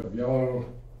reflective yellow.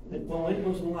 Well, it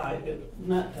was light, at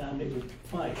nighttime it was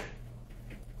flash.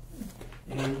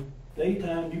 And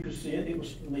daytime you could see it, it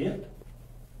was lit.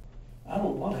 I don't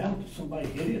know what happened, did somebody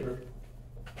hit it, or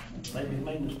maybe the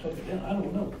maintenance took it down, I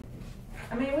don't know.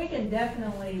 I mean, we can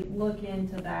definitely look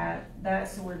into that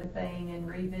sort of thing and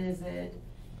revisit,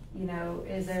 you know,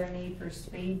 is there a need for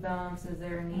speed bumps? Is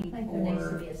there a I need think there needs to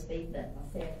for? be a speed bump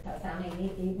myself, because I mean,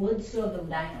 it would slow them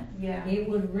down. Yeah. It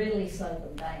would really slow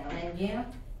them down, and yeah,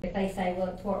 If they say, well,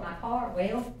 it tore up my car,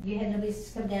 well, you had no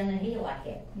business to come down the hill like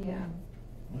that. Yeah.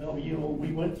 Well, you know,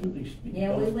 we went through these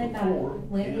Yeah, we both went by- before,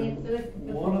 we went through it and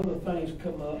before. one of the things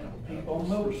come up, people on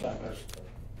motorcycles,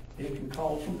 it can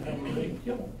cause them to have a big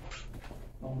kill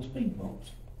on the speed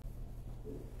bumps.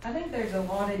 I think there's a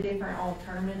lot of different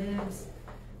alternatives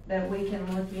that we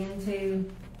can look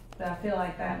into, but I feel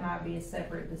like that might be a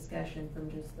separate discussion from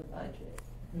just the budget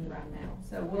right now.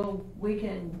 So we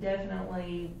can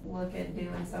definitely look at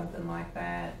doing something like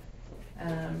that.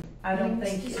 I don't mean,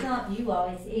 think. It's just not you all,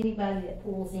 it's anybody that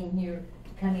pulls in here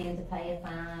to come in to pay a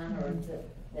fine, or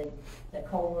the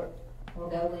court, or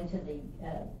go into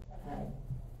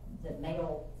the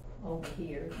mail over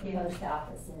here, the post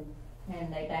office,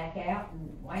 and they back out,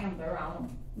 and wham, they're on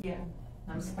them. Yeah,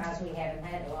 I'm surprised we haven't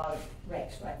had a lot of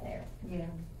wrecks right there. yeah.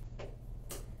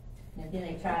 And then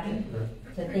they try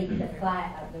to beat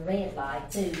the red light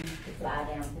too, to fly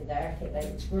down through there. If they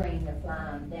would scream, they're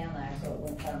flying down there, so it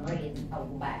wouldn't turn red and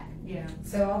hold them back. Yeah.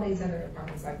 So all these other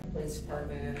departments, like the police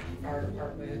department, fire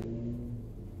department,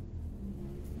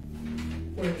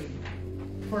 where do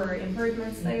you? For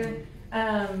improvements there.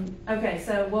 Okay,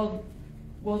 so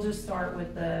we'll just start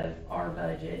with our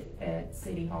budget at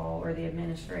City Hall, or the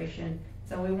administration.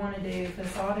 So we wanna do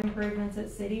facade improvements at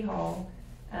City Hall.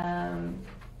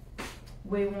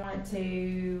 We want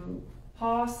to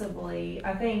possibly,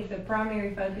 I think the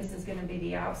primary focus is gonna be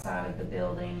the outside of the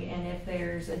building, and if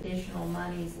there's additional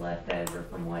monies left over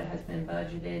from what has been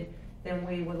budgeted, then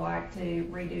we would like to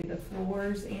redo the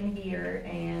floors in here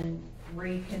and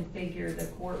reconfigure the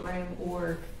courtroom,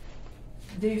 or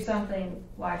do something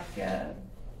like,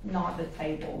 not the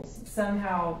tables,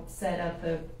 somehow set up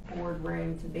the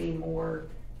boardroom to be more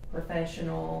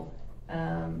professional,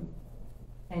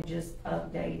 and just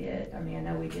update it. I mean, I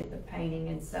know we did the painting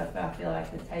and stuff, but I feel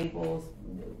like the tables,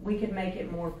 we could make it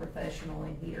more professional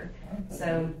in here.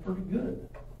 So, It's pretty good.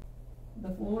 the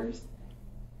floors?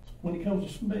 When it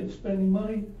comes to spending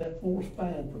money, that floor's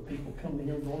fine for people coming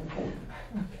here and going to court.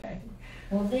 Okay.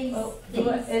 Well,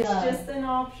 Well, it's just an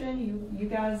option, you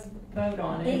guys vote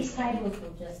on it. these tables were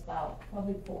just bought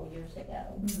probably 4 years ago,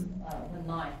 when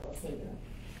Mike was here,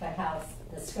 because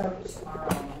the skirts are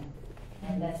on them.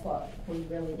 And that's what, we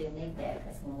really do need that,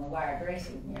 because when we wire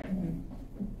dressing here.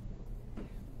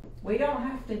 We don't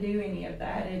have to do any of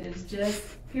that, it is just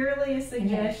purely a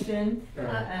suggestion.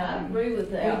 I agree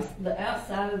with the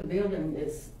outside of the building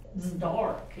is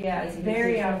dark. Yeah, it's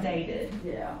very outdated,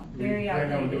 Yeah. very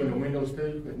Plan on doing the outdated. windows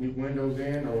too, put new windows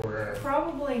in, or?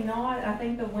 Probably not, I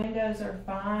think the windows are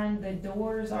fine, the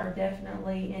doors are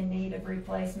definitely in need of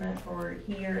replacement for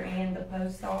here and the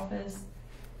post office.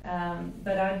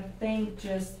 But I think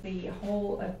just the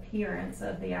whole appearance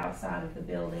of the outside of the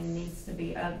building needs to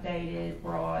be updated,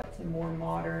 brought to more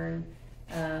modern,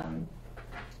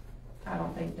 I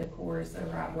don't think decor is the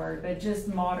right word, but just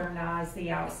modernize the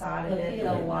outside of it,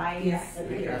 the lights.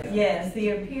 Yes, the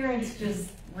appearance just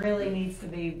really needs to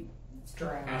be,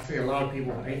 I see a lot of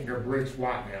people painting their bricks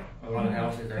white now, a lot of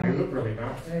houses, and they look really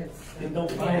nice. It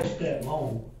don't last that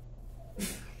long.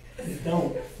 It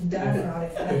don't.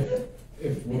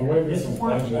 If, well, the way this It's is a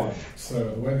front budgeted, wash. so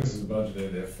the way this is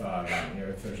budgeted, if, you know,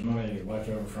 if there's money left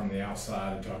over from the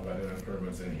outside, and talk about doing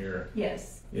improvements in here,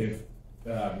 yes, if,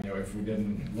 you know, if we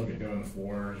didn't look at doing the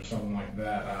floors or something like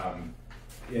that,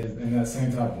 in that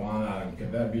same type of line item,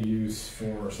 could that be used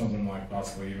for something like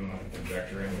possibly even like a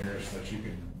projector in here, so that you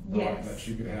could, Yes. that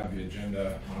you could have the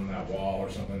agenda on that wall, or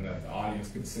something that the audience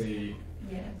could see,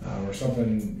 yes. or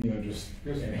something, you know, just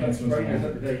Just enhancements bring this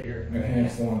up to on, date here.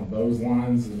 enhanced along those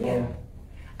lines as well? Yeah.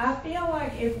 I feel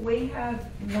like if we have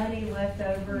money left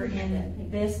over in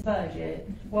this budget,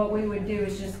 what we would do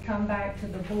is just come back to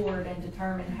the board and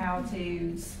determine how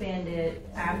to spend it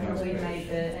after we made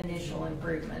the initial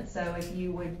improvements. So if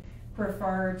you would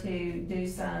prefer to do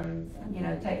some, you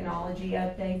know, technology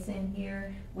updates in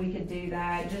here, we could do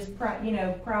that, just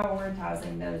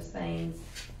prioritizing those things,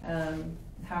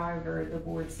 however the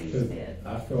board sees fit.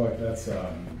 I feel like that's, you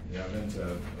know, I've been to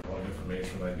a lot of different meetings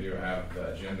where they do have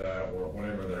the agenda or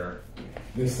whatever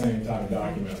this same type of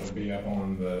document would be up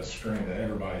on the screen that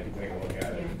everybody can take a look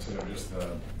at it, instead of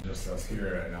just us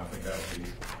here. And I think that would be,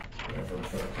 you know,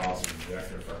 for the cost of the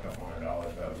projector for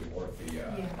 $200, that would be worth the,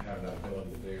 having that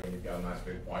ability to do, and you've got a nice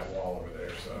big white wall over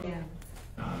there, so. Yeah.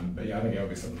 But yeah, I think that would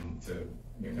be something to,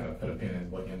 you know, kind of put a pin in,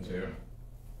 look into.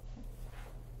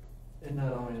 And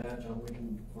not only that, John, we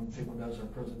can, when people does our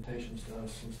presentations to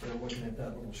us, instead of looking at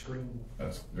that little screen,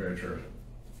 That's very true.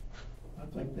 I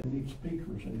think they need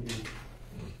speakers in here.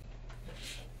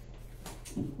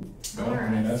 Well, I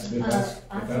mean, if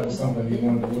that was something you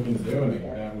wanted to look into doing,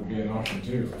 that would be an option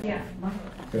too. Yeah,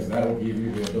 Because that would give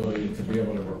you the ability to be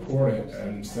able to record it,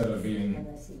 and instead of being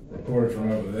recorded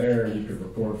from over there, you could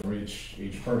record from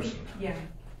each person. yeah.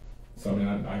 So I mean,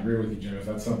 I agree with you, Jim, if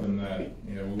that's something that,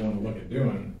 we want to look at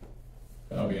doing,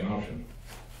 that'll be an option.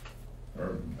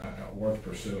 Or worth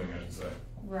pursuing, I should say.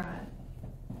 Right.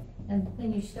 And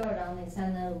when you start on this, I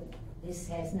know this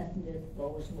has nothing to do with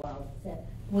what was wild.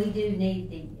 We do need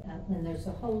the, when there's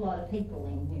a whole lot of people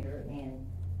in here and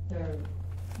they're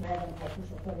writing papers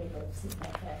or whatever, sitting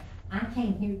like that. I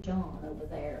can't hear John over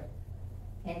there.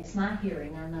 And it's my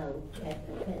hearing, I know.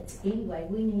 But anyway,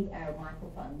 we need our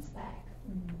microphones back.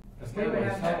 That's We kind would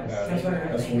of what I have was to talking have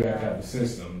about. That's why we have to have the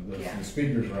system. Yeah. The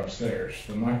speakers are upstairs.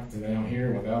 The mic down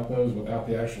here, without those, without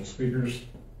the actual speakers,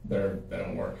 they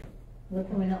don't work. Look,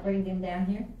 can we not bring them down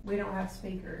here? We don't have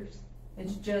speakers.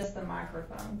 It's just the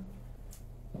microphone.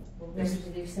 We need to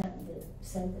do something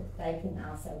so that they can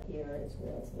also hear as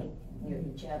well as we can hear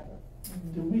each other.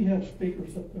 Do we have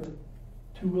speakers up there,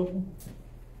 2 of them?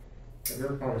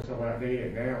 They're probably still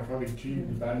outdated now, probably cheap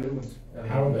to buy new ones.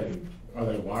 How are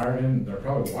they wired in? They're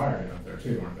probably wired in up there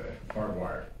too, aren't they?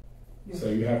 Hardwired. So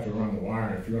you have to run the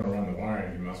wiring. If you're gonna run the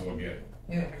wiring, you might as well get,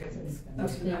 Yeah, I guess it's.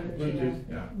 Bluetooth.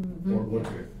 yeah, Mhm. or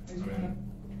Bluetooth. I mean,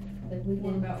 But we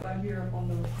One did, about right here up on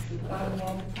the bottom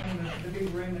wall between the big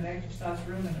room and exercise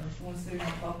room, and there's one sitting on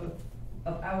top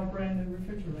of our brand new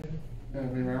refrigerator. I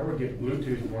mean, I would get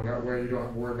Bluetooth one, that way you don't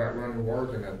have to worry about running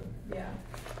wires and nothing. Yeah.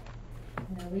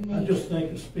 no, we I need. just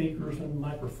think of speakers and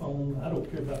microphone, I don't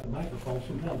care about the microphone,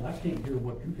 sometimes I can't hear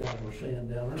what you guys were saying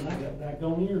down there, and I got back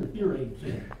on hear aids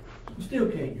in. Still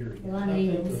can't hear you. Well, I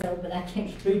need think them the so, but I can't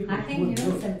speakers hear would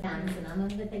them work. sometimes, and I know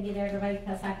that they get aggravated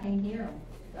because I can't hear them.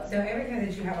 So everything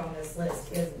that you have on this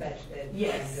list is budgeted?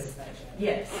 Yes. in this budget?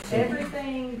 Yes,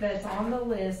 everything that's on the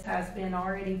list has been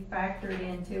already factored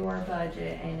into our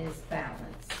budget and is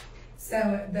balanced. So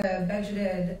the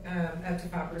budgeted, up to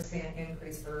 5%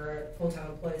 increase for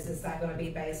full-time employees, is that gonna be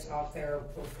based off their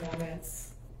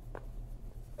performance?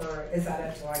 Or is that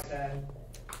up to like the,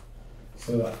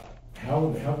 so how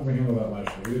did we handle that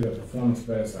last year? We did a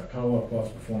performance-based, a COLA plus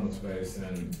performance-based,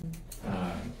 and,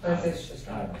 or is it just?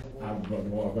 I've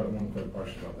got one quick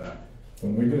question about that.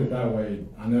 When we did it that way,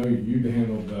 I know you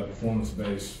handled the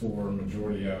performance-based for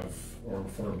majority of, or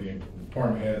for the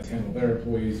department heads, handled their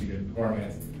employees, you did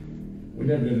department heads. We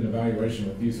never did an evaluation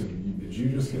with you, so did you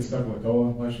just get stuck with a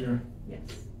COLA last year? Yes.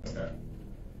 Okay.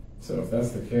 So if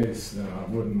that's the case, then I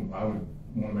would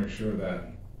wanna make sure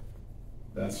that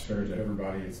that's fair to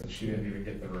everybody, since she didn't even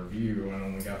get the review and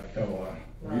only got the COLA.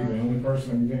 Were you the only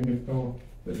person that didn't get the COLA,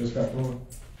 that just got COLA?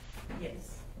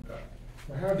 Yes. Okay.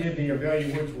 Well, how did the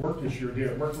evaluation work this year?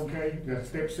 Did it work okay, the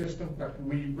step system, like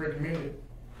we recommended?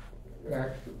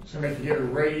 Like, somebody could get a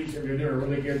raise, if they're doing a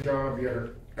really good job, the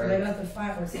other. They got the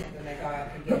 5%, then they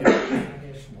got to get an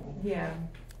additional. Yeah.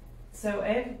 So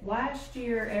last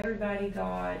year, everybody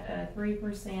got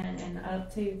 3% and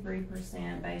up to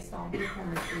 3% based on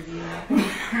performance review. I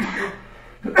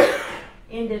think it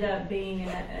ended up being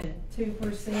a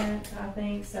 2%, I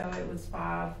think, so it was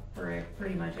 5 for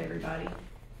pretty much everybody.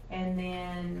 And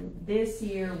then this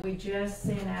year, we just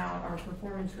sent out our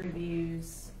performance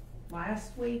reviews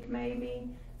last week, maybe.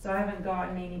 So I haven't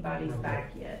gotten anybody's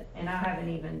back yet, and I haven't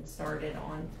even started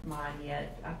on mine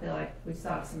yet. I feel like we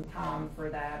still have some time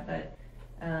for that, but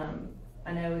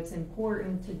I know it's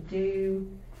important to do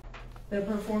the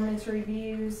performance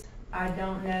reviews. I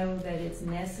don't know that it's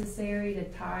necessary to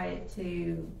tie it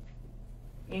to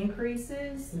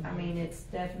increases. I mean, it's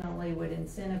definitely would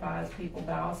incentivize people,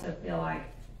 but I also feel like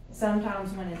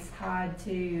sometimes when it's tied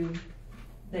to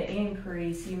the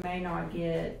increase, you may not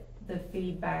get the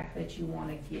feedback that you want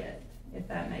to get, if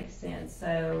that makes sense.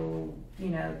 So,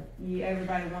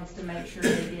 everybody wants to make sure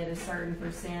they get a certain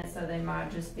percent, so they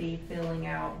might just be filling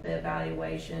out the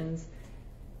evaluations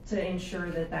to ensure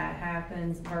that that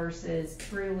happens versus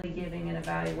truly giving an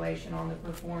evaluation on the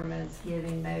performance,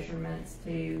 giving measurements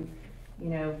to,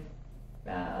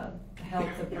 help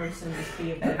the person just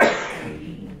be a better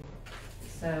employee.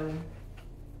 So.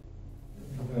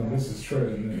 Well, this is true,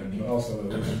 and also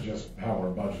this is just how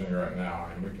we're budgeting right now,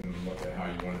 and we can look at how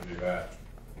you want to do that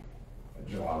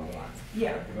July 1.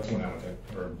 Yeah. That's when that would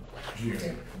take, or June,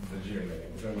 the June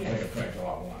meeting, that would take effect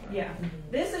July 1. Right? Yeah,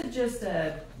 this is just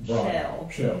a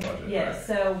Broad shell. budget. Yes,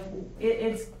 so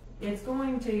it's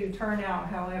going to turn out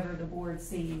however the board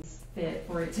sees fit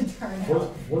for it to turn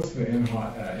out. What's the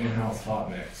in-house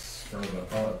hot mix for the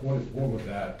product? What would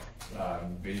that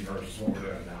be versus what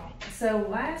we're doing now? So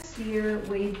last year,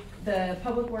 the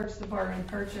Public Works Department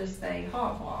purchased a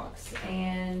hot box,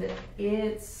 and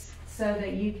it's so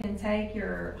that you can take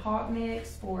your hot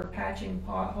mix for patching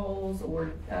potholes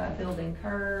or building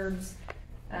curbs.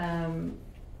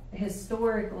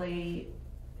 Historically,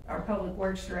 our public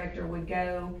works director would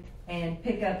go and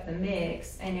pick up the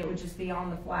mix, and it would just be on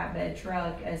the flatbed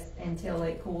truck until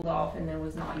it cooled off and then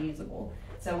was not usable.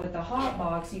 So with the hot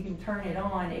box, you can turn it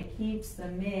on. It keeps the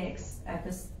mix at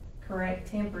the correct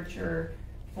temperature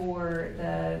for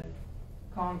the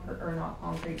concrete, or not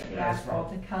concrete, but the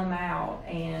asphalt to come out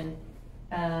and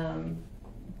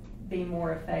be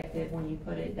more effective when you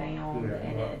put it down, Yeah,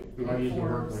 and like it easy to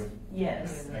work forms. with.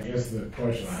 Yes. I guess the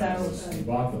question I have is, you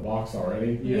bought the box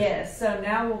already? Yes, so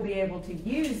now we'll be able to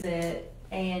use it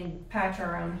and patch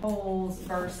our own holes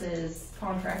versus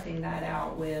contracting that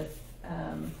out with,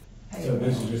 So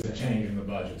this is just a change in the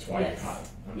budget, that's why you Yes. cut it?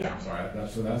 Okay, Yeah. I'm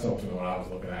sorry, that's ultimately what I was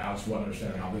looking at, I just wasn't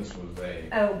understanding how this was a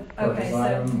Oh, okay, purchase so,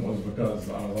 item, was because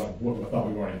I was like, what, I thought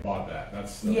we already bought that,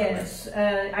 that's. yes,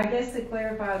 I guess to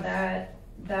clarify that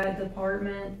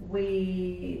department,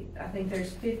 I think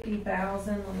there's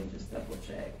 50,000, let me just double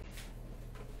check,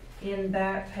 in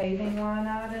that paving line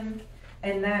item,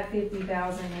 and that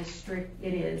 50,000 is strict,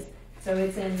 it is. So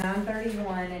it's in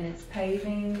 931 and it's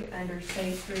paving under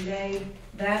State Street Aid.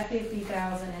 That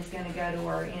 50,000 is gonna go to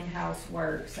our in-house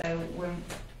work, so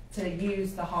to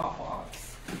use the hot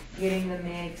box, getting the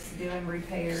mix, doing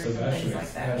repairs So and that things should,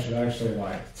 like that should actually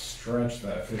like stretch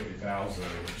that 50,000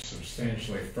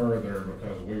 substantially further,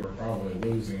 because we were probably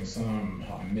losing some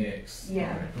hot mix.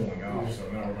 Yeah. Cooling off, so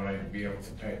now we're gonna be able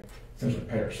to pay, essentially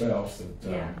pay ourselves to,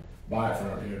 Yeah. buy it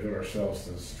from, do it ourselves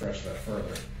to stretch that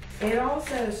further. It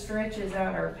also stretches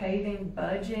out our paving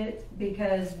budget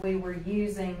because we were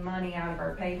using money out of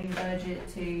our paving budget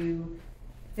to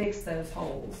fix those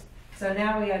holes. So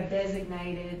now we have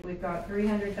designated, we've got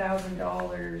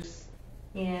 $300,000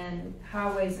 in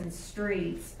highways and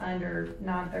streets under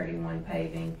 931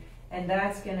 paving, and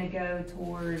that's gonna go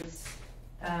towards,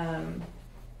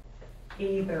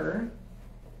 either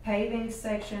paving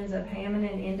sections of Hammond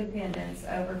and Independence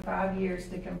over 5 years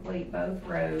to complete both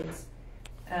roads,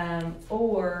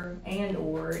 or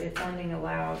if funding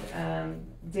allowed,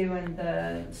 doing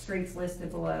the streets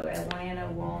listed below, Atlanta,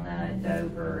 Walnut,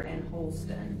 Dover, and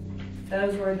Holston.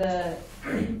 Those were the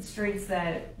streets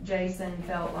that Jason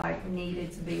felt like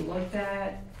needed to be looked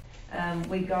at.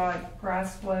 We got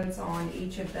price quotes on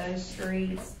each of those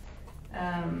streets.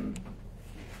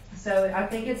 So I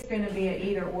think it's gonna be an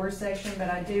either or section, but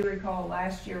I do recall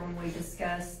last year when we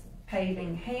discussed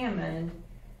paving Hammond,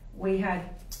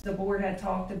 the board had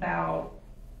talked about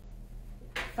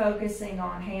focusing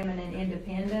on Hammond and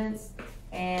Independence,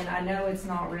 and I know it's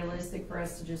not realistic for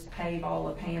us to just pave all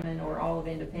of Hammond or all of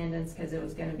Independence because it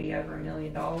was gonna be over $1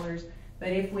 million. But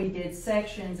if we did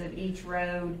sections of each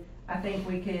road, I think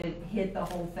we could hit the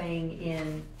whole thing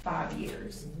in 5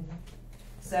 years.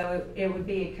 So it would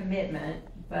be a commitment,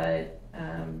 but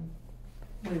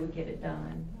we would get it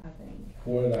done, I think.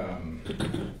 What,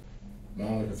 my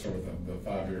only concern with the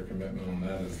 5-year commitment on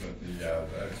that is that the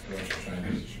exponential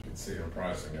changes you could see in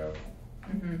pricing of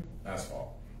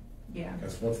asphalt. Yeah.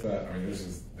 Because what's that, I mean,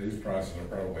 these prices are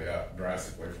probably up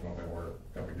drastically from what they were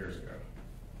a couple of years ago.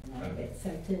 I bet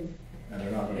so too. And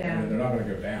they're not gonna, Yeah. they're not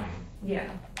gonna go down. Yeah.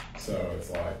 So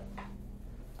it's like,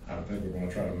 I think we're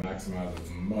gonna try to maximize as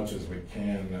much as we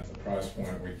can at the price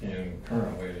point we can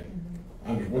currently,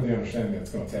 with the understanding that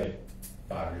it's gonna take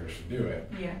 5 years to do it.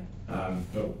 Yeah.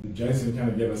 But did Jason kind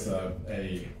of give us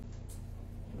a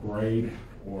grade,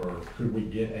 or could we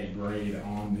get a grade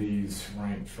on these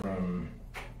ranked from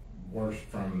worst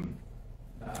from,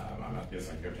 I guess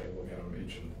I can go take a look at them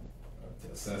each and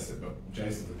to assess it, but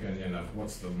Jason's opinion of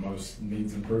what's the most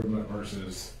needs improvement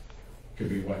versus could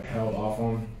be what held off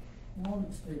on?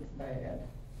 Walnut Street's bad.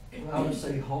 I would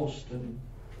say Holston,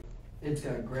 it's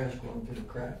got grass growing through the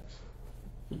cracks.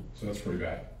 So that's pretty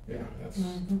bad. Yeah, that's,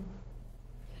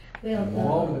 Well,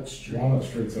 Walnut Street. Walnut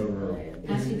Street's over.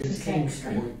 I see what you're It's saying.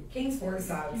 Kingsport. Kingsport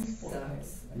side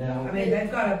sucks. Now, I mean,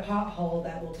 they've got a pothole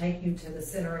that will take you to the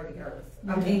center of the earth.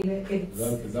 I mean,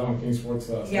 Is that on Kingsport's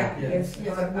stuff? yeah, Yes. it's.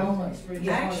 Yeah, Walnut Street.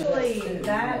 Actually,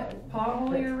 that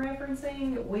pothole you're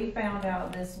referencing, we found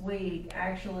out this week,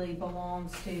 actually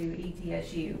belongs to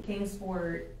ETSU.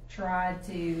 Kingsport tried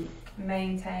to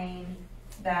maintain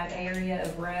that area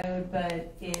of road,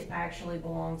 but it actually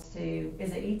belongs to,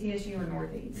 is it ETSU or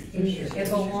Northeast? It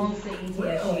belongs to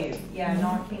ETSU, yeah,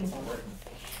 not Kingsport.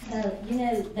 You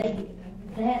know,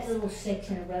 that little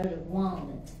section of road of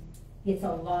Walnut gets a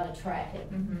lot of traffic.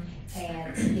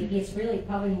 And it gets really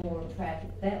probably more traffic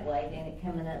that way than it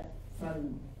coming up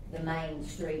from the main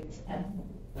street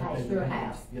past your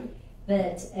house. Yep.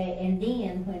 But, and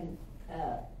then when,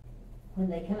 when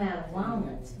they come out of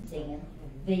Walnut, then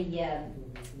the,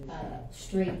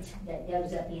 street that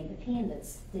goes up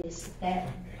Independence, that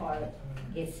part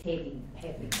gets heavy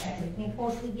traffic. And of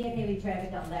course, we get heavy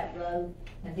traffic on that road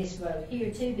and this road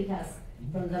here too, because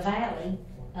from the valley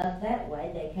up that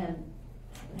way, they come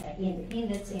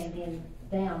Independence and then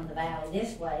down the valley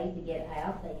this way to get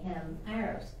out, they come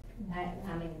Arrows.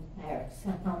 Arrows.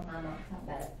 I'm not talking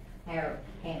about Arrow,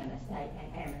 Hammond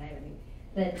Avenue.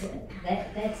 But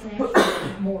that's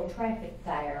naturally more traffic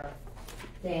there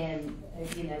than,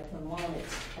 from Walnut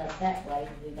up that way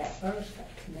to do that first,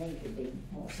 to me, would be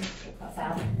more simple. Because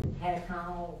I had a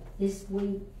call this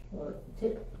week or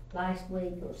last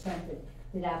week or something,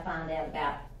 did I find out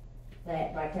about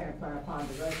that right there in front of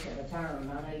Ponderosa, the turn.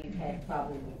 I know you've had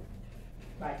probably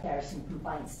right there some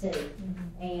complaints too.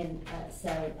 Mm-hmm. And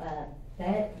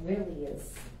that really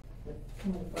is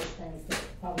one of the first things that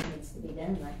probably needs to be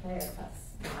done right there,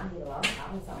 because I get a lot of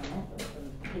calls on that road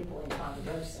from people in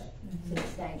Ponderosa. Mm-hmm. So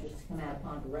it's dangerous to come out of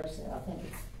Ponderosa. I think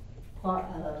it's part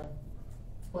of,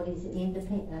 what is it,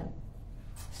 Independent,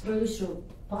 Spruce or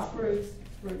Poplar?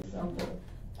 Spruce on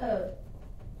the,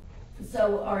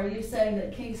 so are you saying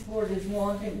that Kingsport is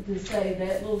wanting to say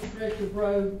that little stretch of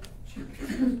road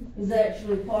is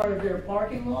actually part of their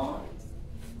parking lot?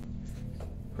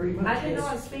 Pretty much. I did yes.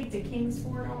 not speak to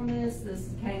Kingsport on this. This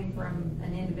came from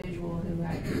an individual who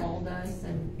had called us,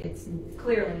 and it's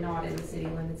clearly not in the city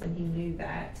limits, and he knew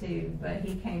that too. But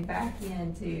he came back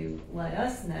in to let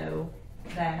us know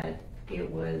that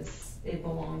it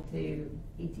belonged to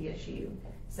ETSU.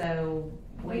 So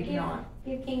we've not.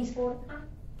 Give Kingsport.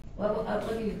 Well,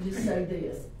 let me just say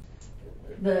this.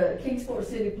 The Kingsport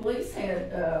City Police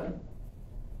had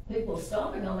people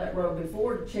stopping on that road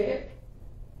before to check.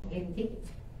 Give tickets.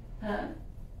 Huh?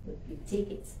 Give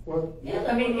tickets. Well, Yeah,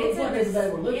 I mean, it's they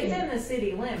were looking. in the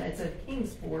city limits of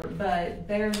Kingsport, but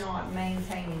they're not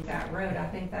maintaining that road. I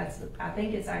think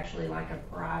it's actually like a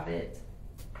private,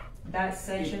 that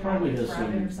section might probably be has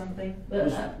private or some- something. But,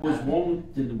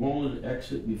 Did the Walnut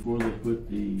exit before they put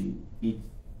the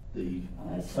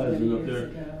that's so sizing many up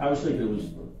years there? ago. I was thinking it was,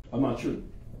 I'm not sure.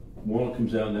 Walnut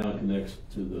comes out now and connects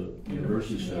to the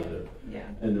University Center. Yeah.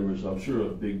 And there was, I'm sure, a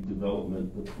big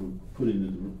development for putting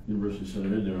the University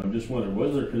Center in there. I'm just wondering,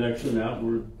 was there a connection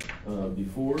outward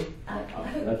before?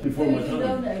 That's before my Who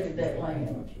time. donated that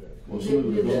land? Well,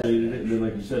 somebody donated it, and then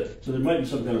like you said, so there might be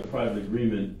some kind of private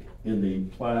agreement in the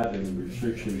plat and the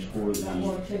restrictions for the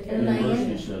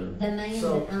University Center. The man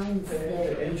So, that owns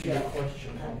to answer your the,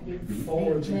 question, uh,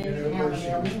 before the university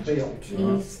was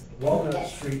built, Walnut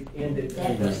Street ended.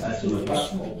 that was the That's what-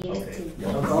 situation to give okay. to.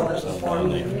 Because all that was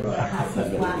farmland.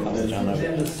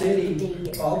 Then the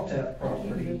city bought that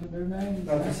property.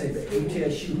 Like I say, the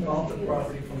ETSU bought the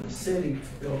property from the city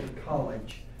to build a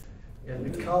college.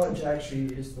 And the college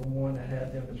actually is the one that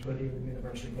had them to put in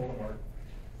University Boulevard,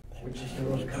 which is the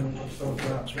road coming from Stone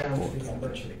Drive down to the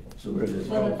university. So there it is.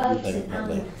 Well, the folks that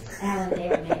own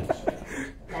Allendale Mansion,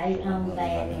 they owned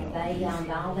that and they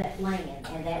owned all that land,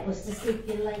 and that was the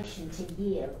stipulation to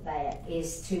give that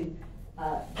is to,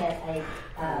 that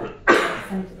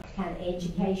some kind of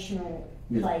educational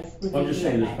Yeah. place. would I'm be just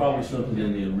saying, there's back probably there. something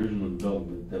in the original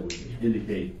development that would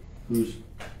indicate who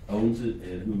owns it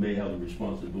and who may have the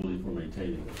responsibility for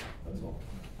maintaining it, that's all.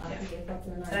 I forget what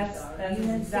their names That's are.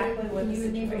 You exactly what the you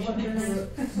remember what situation their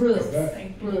is. names- Brooks.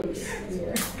 Thank you. Brooks,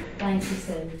 yeah. Thank you,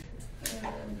 Sue.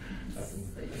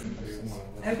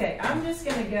 Okay, I'm just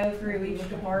gonna go through each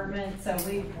department. So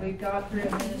we've got through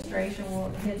administration, we'll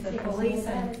hit the police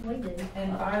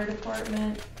and fire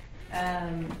department.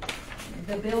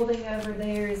 The building over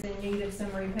there is in need of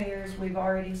some repairs. We've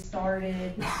already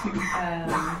started,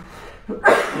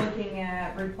 looking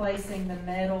at replacing the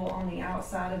metal on the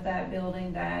outside of that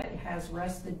building that has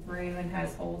rusted through and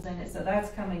has holes in it. So that's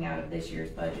coming out of this year's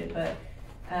budget. But,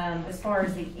 as far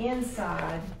as the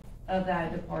inside of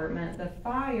that department, the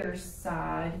fire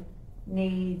side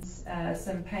needs,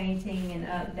 some painting and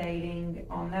updating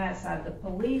on that side. The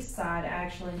police side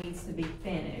actually needs to be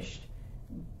finished.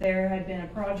 There had been a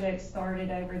project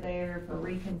started over there for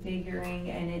reconfiguring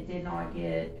and it did not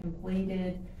get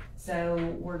completed. So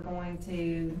we're going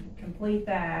to complete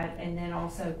that and then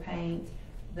also paint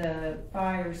the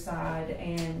fire side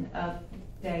and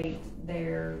update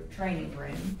their training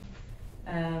room.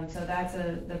 So that's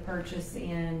the purchase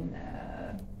in,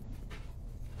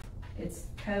 it's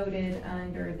coded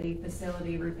under the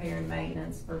facility repair and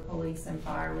maintenance for police and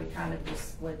fire. We kind of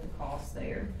just split the cost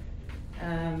there.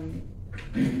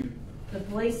 The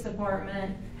police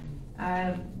department,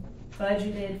 I've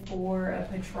budgeted for a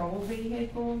patrol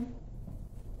vehicle.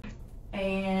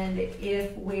 And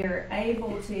if we're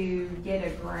able to get a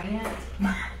grant,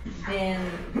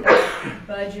 then the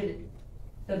budget,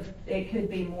 it could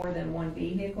be more than one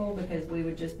vehicle, because we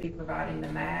would just be providing the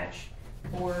match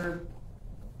for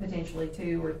potentially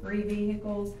 2 or 3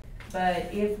 vehicles.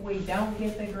 But if we don't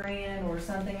get the grant or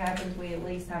something happens, we at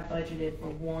least have budgeted for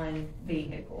 1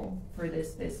 vehicle for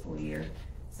this fiscal year.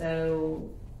 So,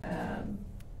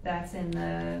 that's in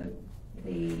the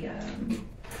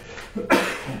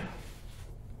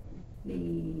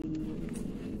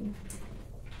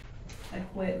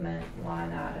equipment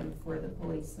line item for the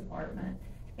police department.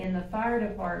 In the fire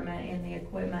department, in the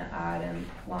equipment line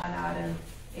item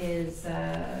is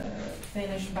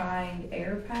finished buying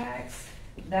air packs.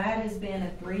 That has been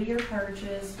a 3-year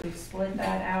purchase. We've split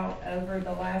that out over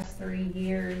the last 3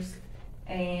 years.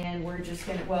 And we're just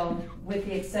gonna, well, with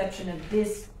the exception of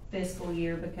this fiscal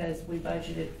year, because we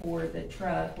budgeted for the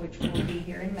truck, which will be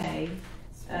here in May.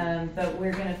 But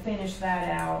we're gonna finish that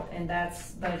out, and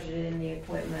that's budgeted in the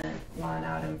equipment line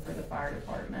item for the fire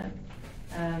department.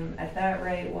 At that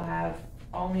rate, we'll have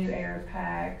all new air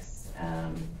packs,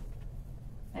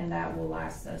 and that will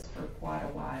last us for quite a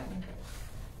while.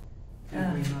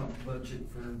 Did we not budget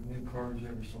for new cars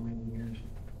every so many years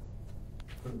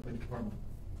for the police department?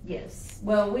 Yes,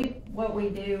 well, what we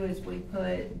do is we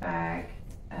put back,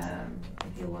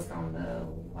 if you look on the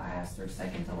last or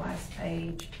second to last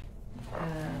page,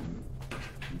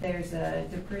 there's a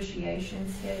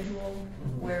depreciation schedule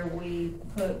where we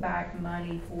put back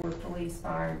money for police,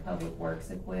 fire, and public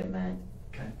works equipment.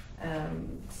 Okay.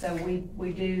 So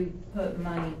we do put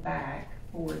money back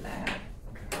for that.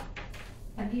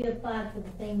 Have you applied for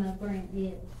the FEMA grant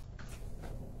yet?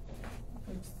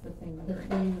 What's the thing? The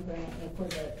FEMA grant for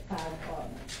the fire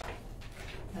department?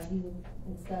 Have you,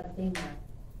 it's got a FEMA,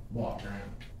 Block grant.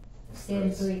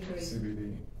 733.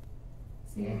 CBD.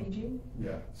 CDBG?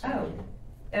 Yeah. Oh,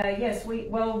 yes, we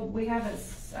haven't,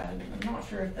 I'm not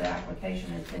sure if the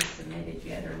application has been submitted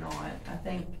yet or not. I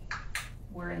think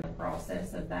we're in the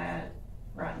process of that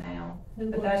right now.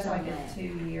 Who But that's works on like a that?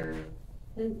 2-year,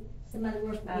 Somebody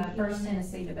working with you First on that?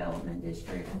 Tennessee Development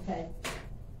District. Okay.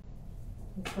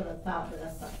 That's what I thought, but I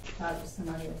thought it was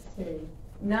somebody else too.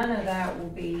 None of that will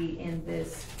be in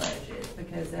this budget,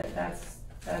 because that's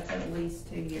at least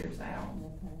 2 years out.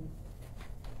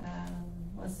 Okay.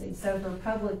 Let's see, so for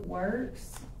Public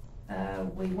Works,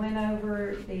 we went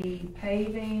over the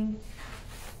paving,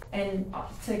 and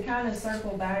to kind of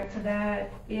circle back to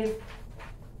that, if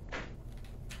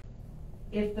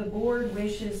the board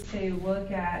wishes to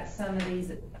look at some of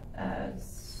these,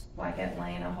 like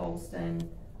Atlanta, Holston,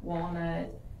 Walnut,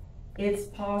 it's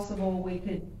possible we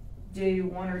could do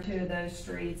 1 or 2 of those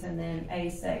streets and then a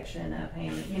section of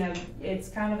Hammond. You know, it's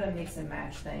kind of a mix and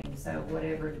match thing, so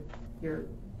whatever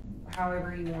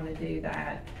however you want to do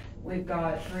that. We've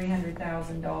got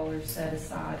 $300,000 set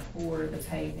aside for the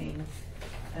paving.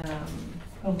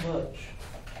 How much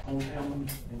on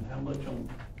Hammond and how much on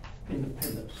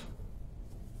Independence?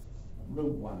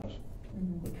 Road wise,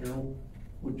 Carol,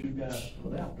 what you guys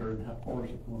put out there and how far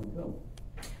is it gonna go?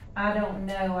 I don't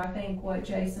know. I think what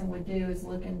Jason would do is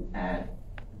looking at,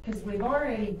 because we've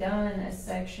already done a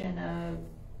section of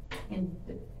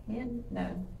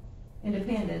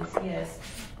Independence, yes.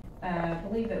 I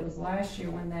believe it was last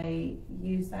year when they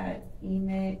used that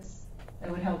E-mix that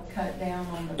would help cut down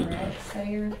on the wrecks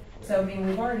there. So, I mean,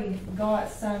 we've already got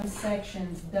some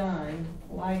sections done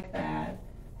like that.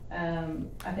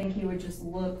 I think he would just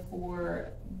look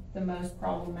for the most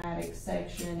problematic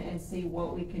section and see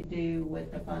what we could do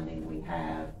with the funding we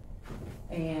have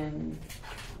and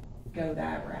go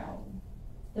that route.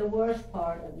 The worst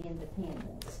part of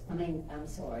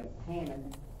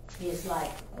Hammond, is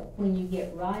like when you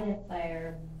get right up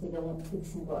there to go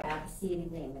out the city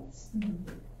limits,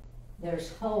 there's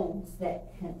holes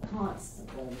that can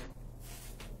constantly,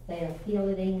 they'll fill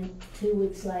it in, 2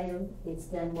 weeks later, it's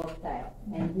done worked out.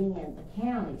 And then the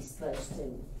county's supposed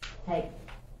to take,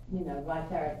 right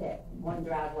there at that one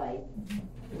driveway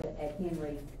at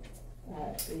Henry,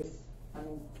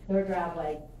 their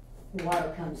driveway, the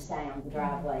water comes down the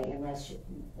driveway unless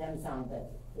them's on the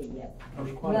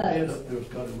There's quite a bit up there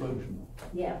that's got erosion.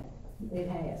 yeah, it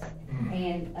has.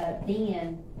 And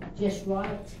then, just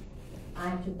right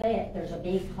after that, there's a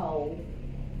big hole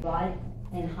right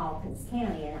in Hawkins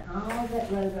County, and all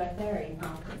that road right there in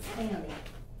Hawkins County,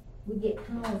 we get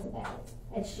calls about it.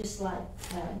 It's just like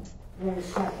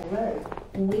Rose Chapel Road.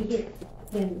 When we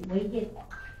get,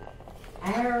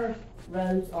 our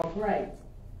roads are great,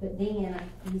 but then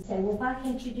you say, well, why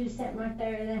can't you do something right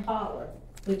there in that holler,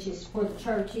 which is where the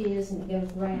church is, and it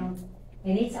goes around,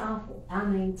 and it's awful.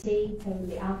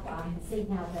 Totally awful. I can see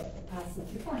how that, I said,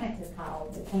 you're gonna have to call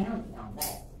the county on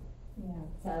that. Yeah.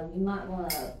 So you might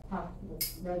wanna talk to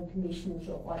the road commissioners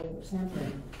or whatever,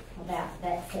 something about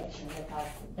that section,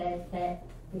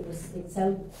 because it's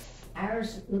so,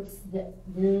 ours looks good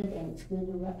and it's good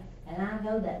to run. And I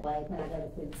go that way when I go to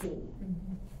Food City.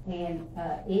 And,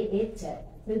 it's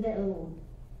through that little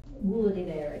wooded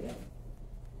area.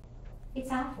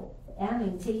 It's awful. I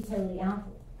mean, it's totally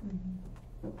awful.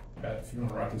 If you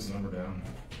wanna write this number down,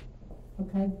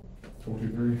 Okay.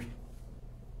 423.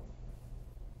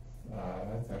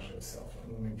 That's actually a cell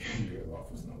phone. Let me give you his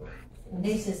office number. And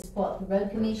this is what the road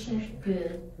commissioner,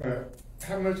 good.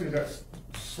 How much is that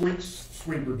street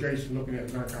sweeper Jason looking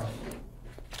at now cost?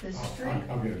 The street,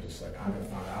 I'll get it just a second. I'm gonna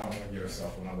find out. I don't wanna get a cell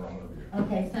phone number on the review.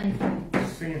 Okay, thank you.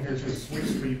 Seeing here, says street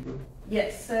sweeper.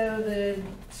 Yes, so the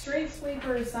street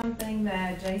sweeper is something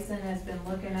that Jason has been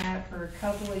looking at for a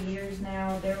couple of years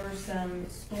now. There were some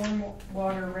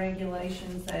stormwater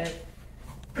regulations that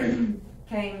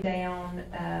came down,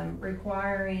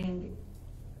 requiring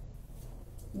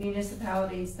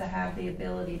municipalities to have the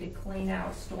ability to clean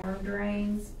out storm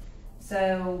drains.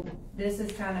 So this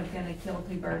is kind of gonna kill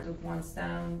two birds with one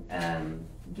stone,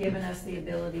 giving us the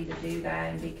ability to do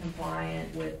that and be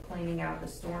compliant with cleaning out the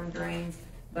storm drains,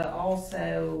 but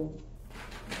also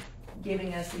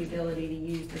giving us the ability to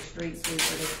use the street sweeper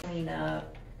to clean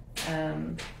up.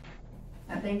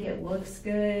 I think it looks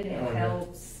good, it Oh, yeah.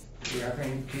 helps. Yeah, I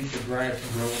think keep the grass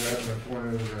from growing up in the corner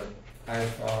of the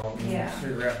asphalt, and Yeah.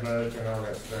 cigarette butts and all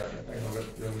that stuff. I think it'll look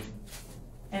really.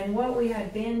 And what we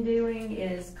had been doing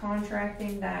is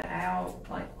contracting that out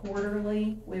like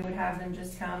quarterly. We would have them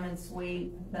just come and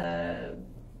sweep the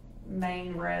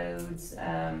main roads,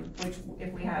 which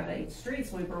if we have a street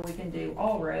sweeper, we can do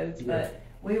all roads, but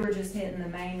we were just hitting the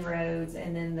main roads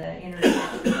and then the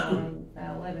intersections on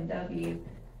 11W.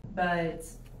 But,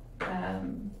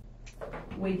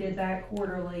 we did that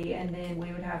quarterly, and then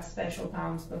we would have special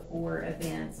times before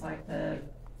events like the,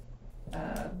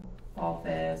 Fall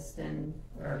Fest and.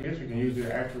 I guess we can use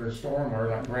it after a storm or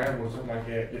like gravel or something like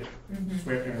that, just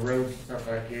sweeping the roads and stuff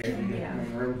like that, and get Yeah.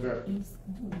 the roads up.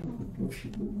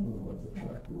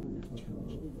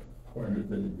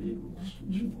 Independent vehicles.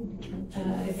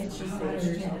 It's just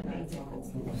independent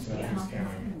vehicles. Southeast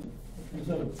County. Is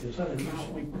that a new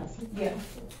sweeper? Yeah.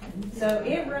 So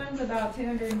it runs about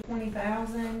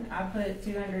 220,000. I put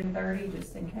 230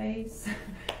 just in case.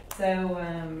 So,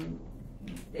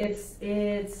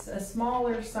 it's a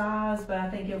smaller size, but I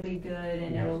think it'll be good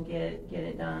and it'll get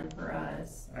it done for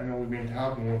us. I know we've been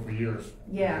talking one for years.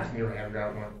 Yeah. Just never have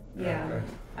got one. Yeah.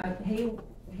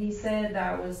 He said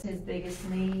that was his biggest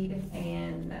need,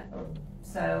 and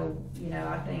so,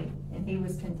 I think, and he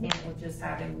was content with just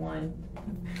having one.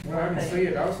 Well, I can see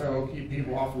it also keep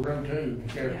people off the road too.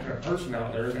 Instead of Yeah. a person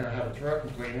out there, then have a truck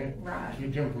and clean it. Right.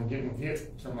 Keep them from getting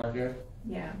hit, something like that.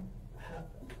 Yeah.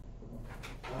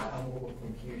 I'm a little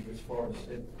confused as far as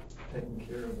it taking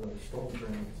care of the storm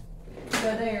drains.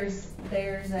 So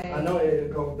there's a. I know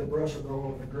the brush will go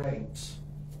over the grates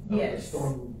of the Yes.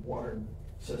 storm water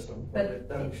system, But-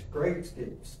 but those grates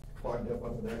get clogged up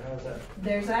under there. How's that?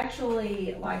 There's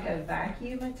actually like a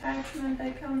vacuum attachment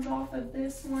that comes off of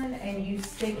this one, and you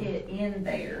stick it in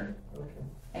there, Okay,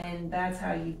 and that's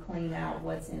how you clean out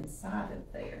what's inside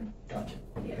of there. gotcha.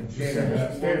 Yeah.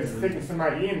 Instead of sticking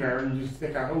somebody in there, you just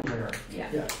stick a hose in there. Yeah.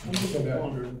 Yeah. I'm just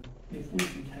wondering if we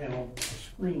could have a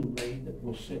screen made that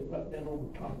will sit right down over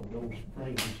top of those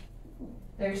drains.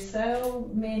 There's so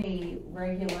many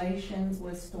regulations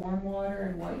with stormwater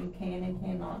and what you can and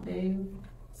cannot do,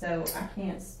 so I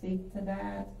can't speak to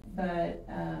that, but,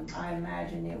 I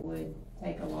imagine it would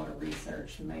take a lot of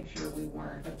research to make sure we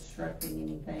weren't obstructing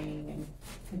anything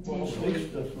and Well, this potentially.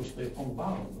 stuff will stay on the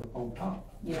bottom, but on top.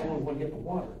 Yeah. I don't want to get the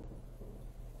water.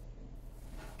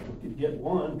 We could get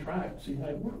one, try it, see how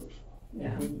it works.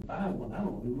 Yeah. If we can buy one, I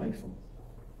don't know who makes them.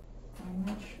 I'm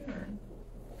not sure.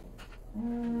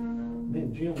 Me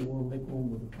and Jim will make one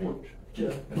with a torch.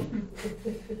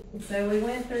 So we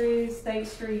went through State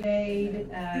Street Aid,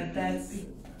 that's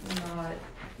not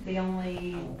the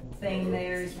only thing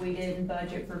there is we didn't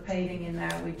budget for paving in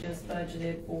that, we just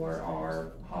budgeted for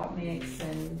our hot mix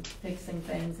and fixing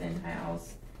things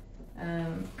in-house.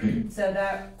 So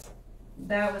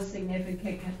that was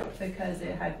significant because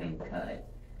it had been cut.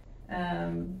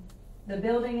 The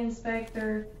building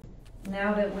inspector,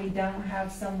 now that we don't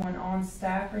have someone on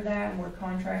staff for that and we're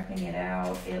contracting it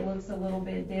out, it looks a little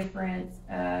bit different.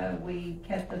 We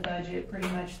kept the budget pretty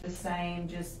much the same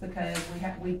just because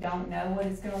we don't know what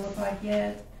it's gonna look like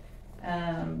yet.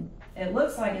 It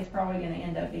looks like it's probably gonna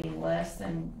end up being less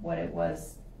than what it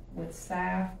was with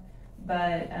staff,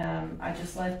 but I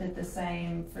just left it the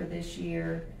same for this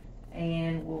year.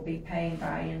 and we'll be paying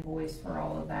by invoice for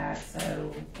all of that,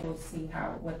 so we'll see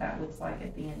what that looks like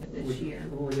at the end of this year.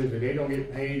 Or is it, they don't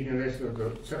get paid unless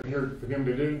there's something here for them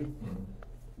to do?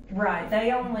 Right,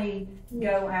 they only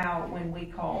go out when we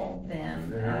call them.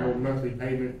 There's no monthly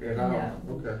payment at all? No.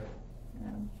 Okay.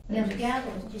 Yeah, the guy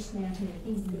that was just now here,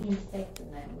 he's the inspector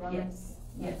now, right? Yes,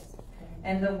 yes.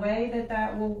 And the way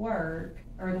that will work,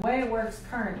 or the way it works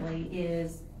currently,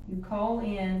 is you call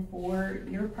in for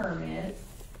your permit,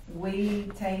 we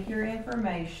take your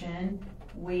information,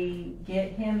 we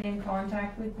get him in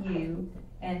contact with you,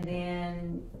 and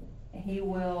then he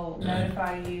will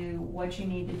notify you what you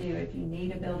need to do. If you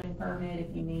need a building permit,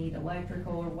 if you need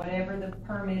electrical, or whatever the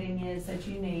permitting is that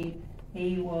you need,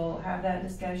 he will have that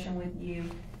discussion with you.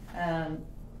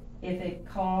 If it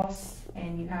costs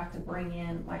and you have to bring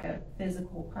in like a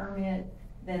physical permit,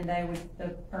 then the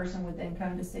person would then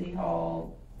come to City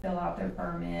Hall, fill out their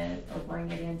permit, or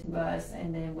bring it into us,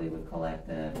 and then we would collect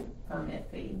the permit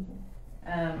fee.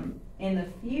 In the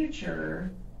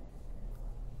future,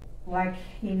 like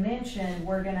he mentioned,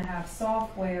 we're gonna have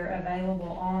software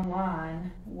available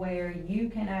online where you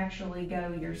can actually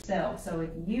go yourself. So if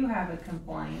you have a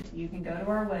complaint, you can go to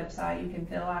our website, you can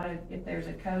fill out if there's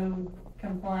a code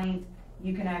complaint,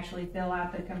 you can actually fill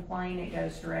out the complaint, it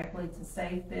goes directly to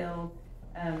Safe Build.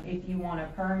 If you want a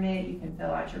permit, you can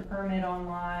fill out your permit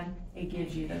online, it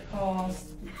gives you the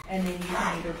cost, and then you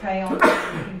can either pay on,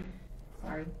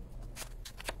 sorry.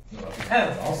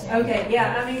 Oh, okay,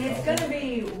 yeah, I mean, it's gonna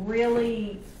be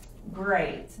really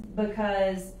great,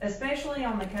 because, especially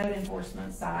on the code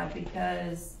enforcement side,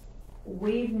 because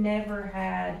we've never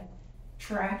had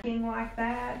tracking like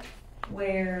that,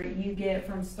 where you get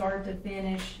from start to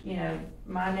finish. You know,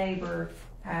 my neighbor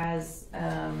has,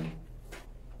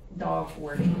 dog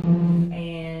hoarding,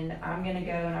 and I'm gonna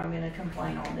go and I'm gonna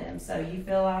complain on them. So you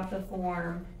fill out the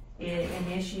form, it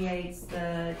initiates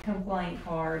the complaint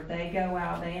card, they go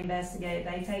out, they investigate,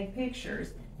 they take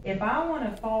pictures. If I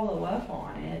wanna follow up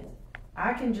on it,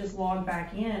 I can just log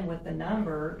back in with the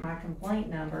number, my complaint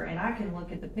number, and I can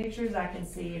look at the pictures, I can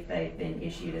see if they've been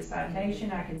issued a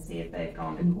citation, I can see if they've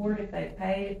gone to court, if they've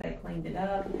paid, if they cleaned it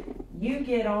up. You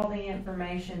get all the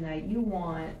information that you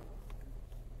want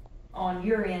on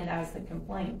your end as the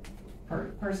complaint,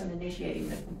 person initiating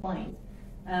the complaint.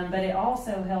 But it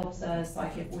also helps us,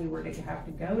 like if we were to have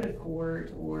to go to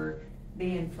court or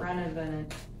be in front of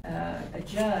a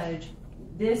judge,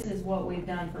 this is what we've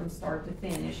done from start to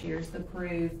finish. Here's the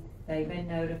proof, they've been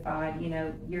notified. You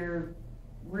know, you're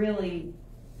really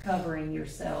covering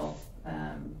yourself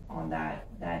on that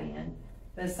end.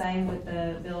 The same with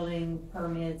the building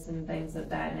permits and things of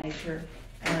that nature.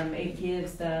 It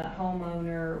gives the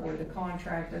homeowner or the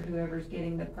contractor, whoever's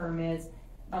getting the permits,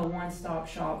 a one-stop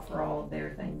shop for all of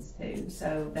their things too.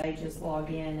 So they just log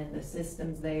in and the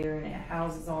system's there and it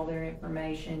houses all their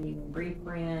information. You can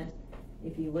reprint.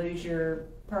 If you lose your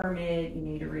permit, you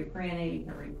need to reprint it, you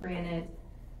can reprint it.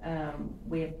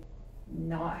 We have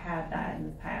not had that in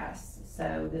the past,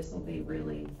 so this will be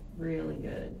really, really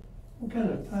good. What kind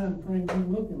of time frame are you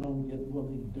looking on getting one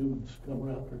of these dudes to come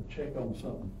out there and check on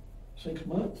something? 6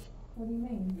 months? What do you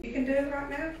mean? You can do it right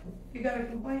now? You got a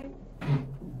complaint?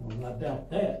 Well, I doubt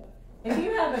that. If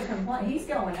you have a complaint, he's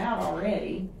going out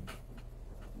already.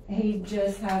 He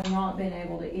just has not been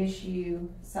able to issue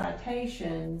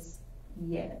citations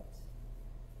yet.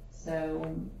 So,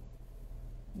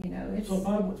 you know, it's. So if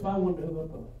I wanted to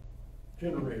hook up a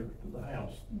generator to the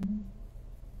house,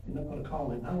 you're not gonna call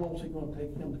him, how long is it gonna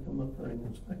take him to come up there and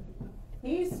inspect it?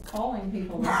 He's calling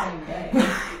people the same day.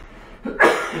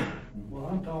 Well,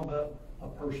 I'm talking about a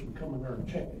person coming there and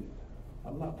checking it.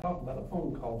 I'm not talking about a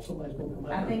phone call, somebody's gonna come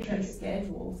out I there and think check he it.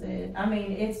 schedules it. I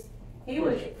mean, he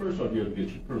would, First off, you have to get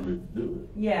your permit to do it.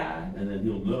 yeah. And then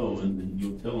he'll know, and then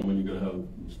you'll tell him when you're gonna have it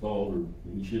installed, or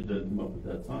he should then come up at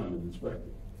that time and inspect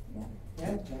it. The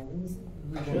It's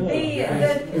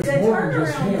more than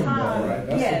just turnaround him, time, though, right? That's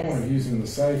the point yes. of using the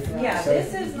safe. Yeah,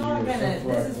 safe this is not computer gonna,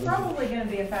 software. this is probably gonna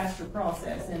be a faster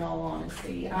process, in all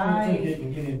honesty. I don't think it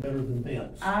can get any better than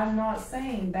this. I'm not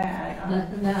saying that. No,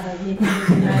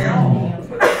 At all.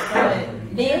 But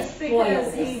This just because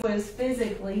spoils he was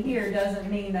physically here doesn't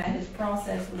mean that his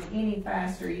process was any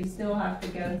faster. You still have to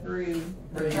go through the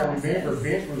But you gotta remember, process.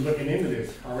 Vince was looking into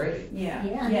this already. Yeah,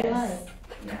 Yeah, he yes, was.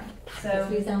 yeah. So So,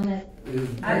 he's on that, He was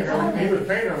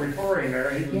paying a reporter in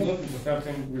there, he was looking for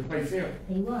something to replace him.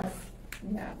 he was.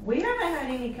 yeah, we haven't had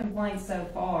any complaints so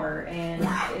far, and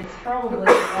it's probably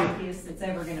the luckiest it's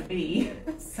ever gonna be.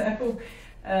 So,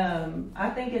 I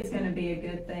think it's gonna be a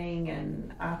good thing,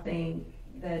 and I think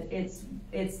that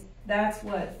that's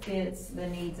what fits the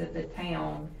needs of the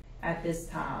town at this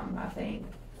time, I think.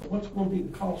 What's gonna be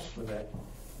the cost for that?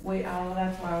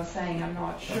 That's what I was saying, I'm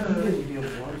not You sure. didn't deal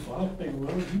with one, so I was thinking,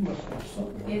 well, you must have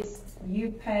something. It's, you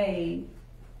pay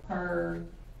per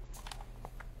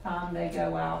time they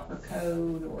go out for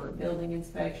code or building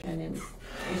inspection,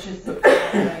 it's just a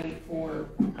flat rate for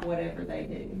whatever they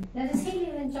do. Now, does he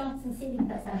live in Johnson City?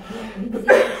 Because I hear he was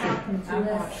even talking to I'm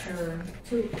not us. sure.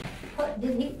 What,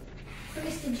 did he,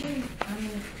 Chris, did you, I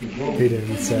mean. He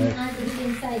didn't say. He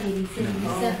didn't say that he said it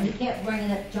was something, he kept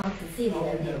bringing up Johnson City I though,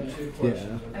 only didn't have he? 2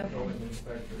 questions on Okay. the building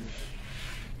inspectors.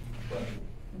 But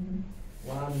Mhm.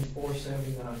 line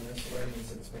 479,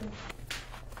 miscellaneous expense.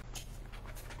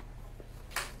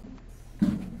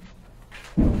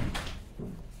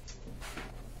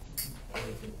 What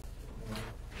is it?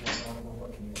 What line am I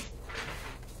looking at?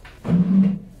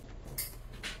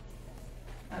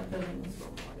 Building and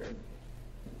stormwater.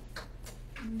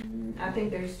 I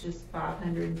think there's just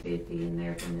 550 in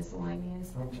there for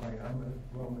miscellaneous. I'm sorry, I'm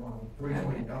wrong.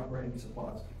 320 operating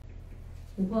supplies.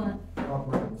 What?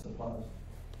 Operating supplies.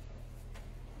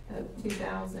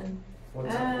 2,000.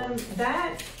 What's that for?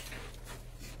 That,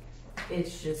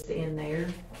 it's just in there.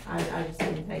 I just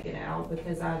didn't take it out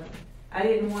because I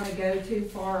didn't want to go too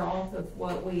far off of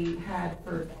what we had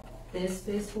for this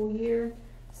fiscal year.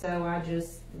 So I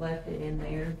just left it in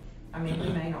there. I mean, we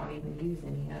may not even use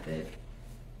any of it.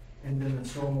 And then the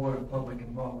stormwater public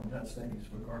involvement, that stays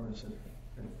regardless if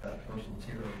that person's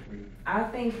here or we. I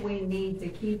think we need to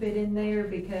keep it in there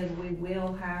because we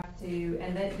will have to,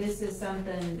 and that this is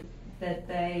something that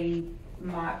they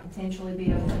might potentially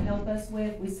be able to help us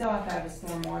with. We still have to have a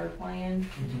stormwater plan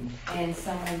and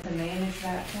someone to manage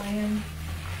that plan.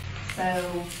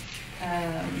 So,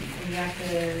 we have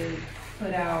to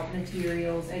put out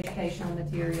materials, educational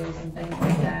materials and things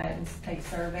like that, and take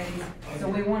surveys. So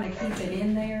we want to keep it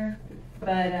in there,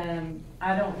 but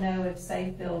I don't know if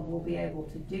Safe Build will be able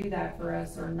to do that for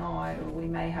us or not, or we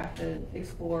may have to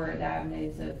explore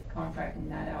avenues of contracting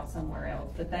that out somewhere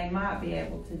else. But they might be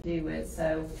able to do it,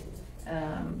 so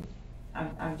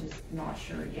I'm just not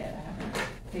sure yet. I haven't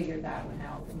figured that one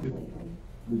out completely.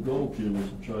 The goal, Jim, is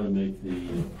to try to make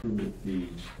the permit fees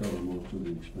cover most of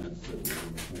the expense that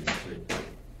we're going to take.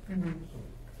 Mhm.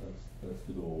 That's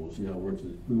the goal. We'll see how it works.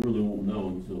 We really won't know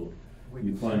until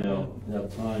you find out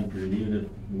that time period. Even if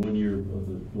 1 year of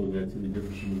the building activity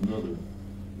differs from another,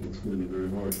 it's going to be very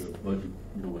hard to budget,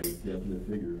 a definite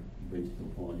figure based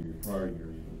upon your prior year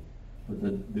even.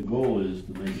 But the goal is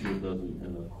to make sure it doesn't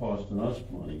end up costing us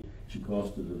money. It should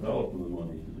cost the developer the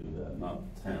money to do that, not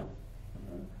the town.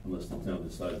 Unless the town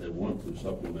decides they want to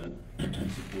supplement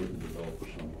and support the developer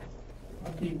somewhere.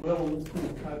 I'd be willing to we're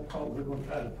gonna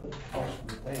try to put the cost of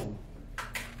the town.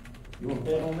 You wanna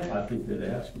bet on that? I think they'd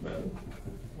ask about it.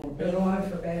 Wanna bet on I that?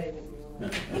 forbade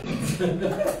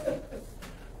it.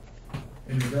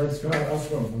 In regards to, I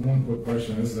also have one quick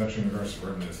question, this is actually in regards to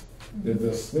revenues. Did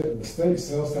the state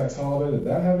sales tax holiday, did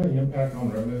that have any impact on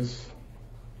revenues?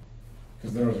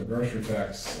 Because there was a grocery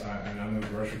tax, and I know the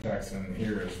grocery tax in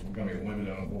here is gonna be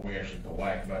limited on what we actually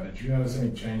collect, but did you notice any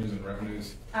changes in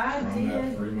revenues from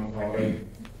that 3-month holiday?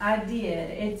 I did.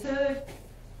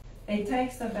 It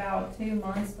takes about 2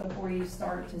 months before you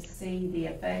start to see the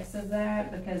effects of that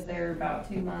because they're about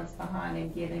 2 months behind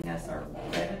in giving us our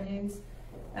revenues.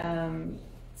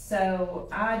 So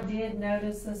I did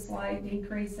notice a slight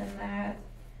decrease in that.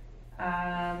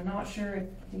 I'm not sure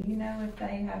do you know if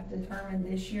they have determined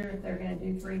this year if they're gonna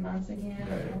do 3 months again?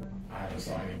 I haven't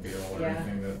saw any bill or Yeah.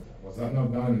 anything was that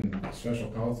not done in special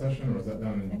call session, or was that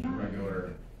done in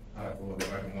regular? I have to look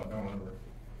back and look, I don't remember.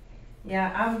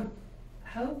 Yeah, I'm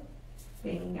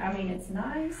hoping, I mean, it's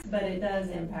nice, but it does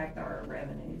impact our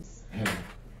revenues.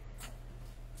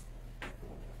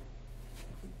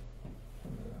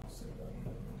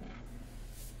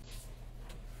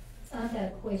 So I've got a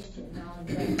question on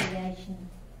recreation.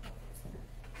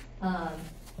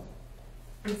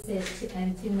 It says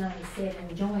in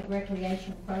 297, joint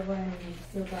recreation program, you've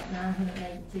still got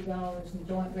 $982 in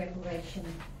joint recreation.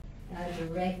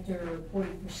 Director,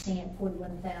 40%,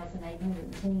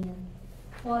 41,810.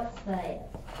 What's that?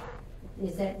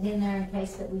 Is that in there in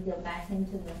case that we go back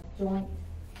into the joint?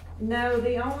 No,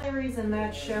 the only reason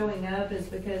that's showing up is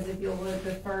because if you'll look,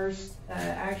 the first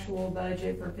actual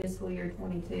budget for fiscal year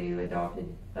 22, adopted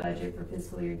budget for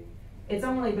fiscal year, it's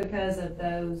only because of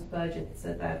those budgets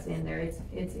that's in there.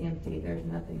 It's empty. There's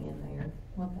nothing in there.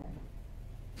 Okay.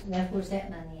 Now, where's that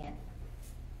money at?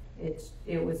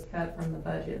 It was cut from the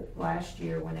budget last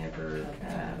year whenever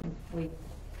we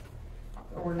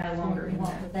were no longer in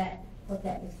that. What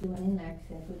that was doing in there,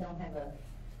 since we don't have a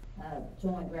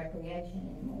joint recreation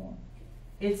anymore.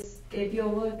 If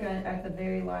you'll look at the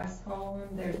very last column,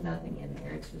 there's nothing in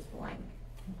there. It's just blank.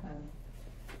 Okay.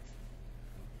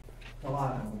 The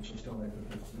line item, which is still there, but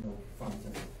there's no funds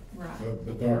in it. Right,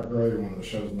 The dark gray one that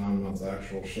shows 9 months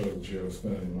actual shows that you have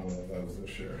spending money of those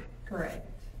this year. correct.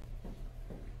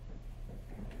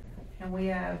 And we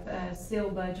have, still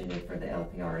budgeted for the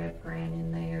LPRF grant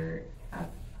in there. I'm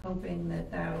hoping that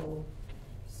that'll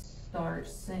start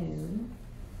soon.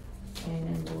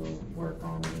 And then we'll work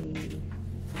on the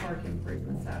park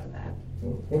improvements out of that.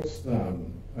 What's,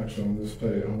 actually on this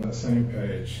page, on that same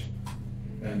page,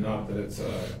 and not that it's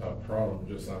a problem,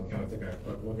 just I'm kind of taking a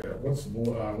quick look at it. What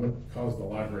caused the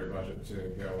library budget to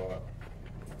go up?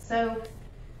 So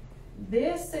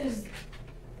this is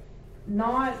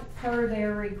not per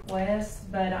their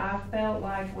request, but I felt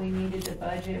like we needed to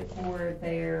budget for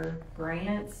their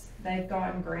grants. They've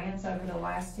gotten grants over the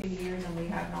last 2 years and we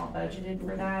have not budgeted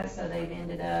for that, so they've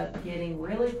ended up getting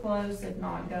really close, if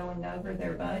not going over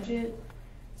their budget.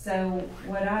 So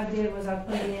what I did was I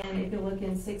put in, if you look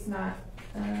in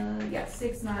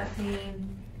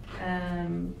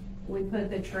 619, we put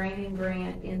the training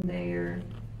grant in there,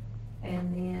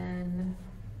 and then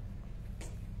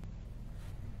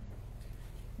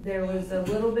there was a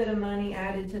little bit of money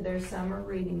added to their summer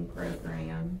reading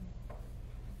program.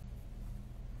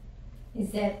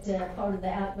 Is that part of the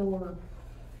outdoor?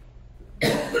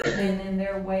 And then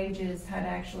their wages had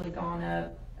actually gone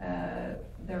up,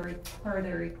 per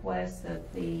the request of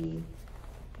the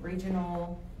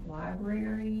regional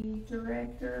library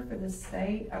director for the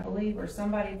state, I believe, or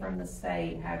somebody from the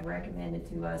state had recommended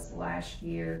to us last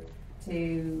year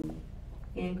to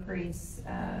increase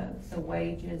the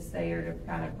wages there to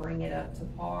kind of bring it up to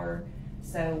par.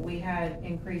 So we had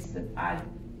increased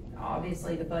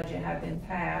obviously the budget had been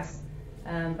passed,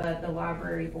 but the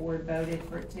library board voted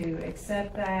to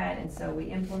accept that, and so we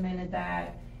implemented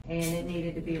that, and it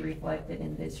needed to be reflected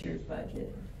in this year's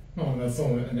budget. Oh, and that's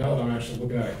only, and now that I'm actually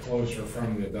looking at it closer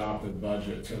from the adopted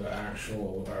budget to the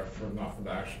actual, not from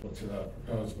the actual, but to the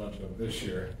proposed budget of this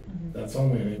year, that's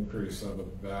only an increase of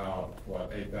about, what,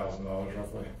 $8,000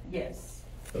 roughly? Yes,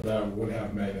 But that would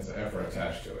have maintenance effort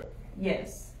attached to it.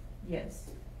 yes, yes.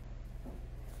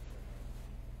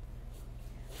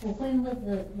 Well, when was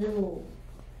the little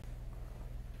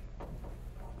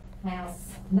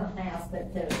not house,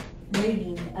 but the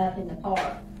reading up in the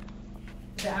park?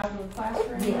 The outdoor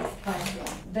classroom? Yes, classroom.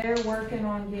 They're working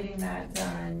on getting that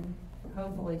done,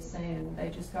 hopefully soon. They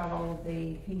just got all of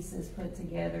the pieces put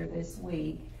together this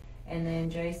week. And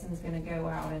then Jason's gonna go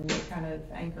out and kind of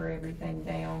anchor everything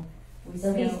down.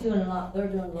 So he's doing a lot, they're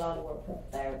doing a lot of work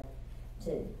up there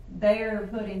too. They're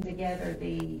putting together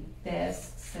the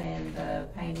desks and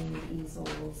painting the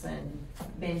easels and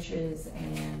benches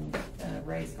and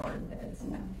raised garden beds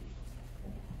now.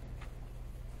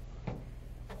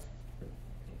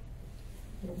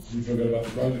 Do you feel good about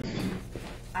the budget?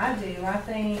 I do, I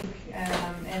think,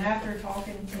 and after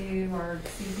talking to our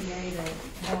CPA that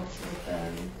helps with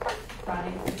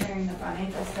preparing the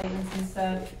financial statements and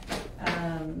stuff,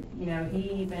 you know, he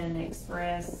even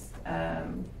expressed,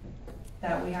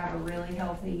 that we have a really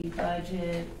healthy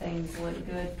budget, things look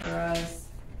good for us,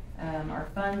 our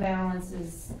fund balance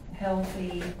is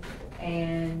healthy,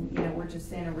 and, you know, we're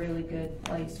just in a really good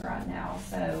place right now,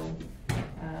 so,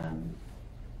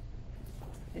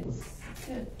 it's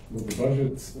good. With the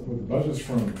budgets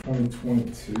from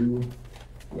 2022,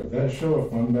 would that show a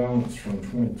fund balance from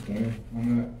 2020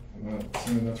 on that? Am I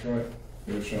assuming that's right?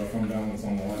 It would show a fund balance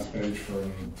on the last page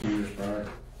from 2 years prior?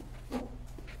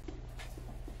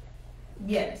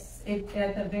 Yes, at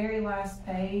the very last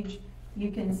page,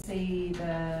 you can see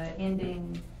the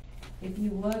ending, if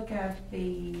you look at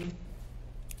the,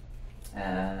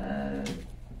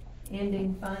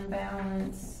 ending fund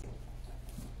balance,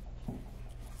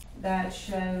 that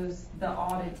shows the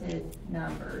audited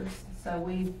numbers. So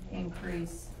we've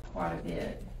increased quite a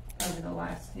bit over the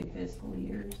last 2 fiscal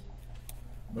years.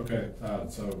 Okay,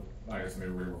 so I guess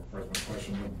maybe we rephrase my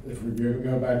question. If we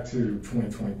go back to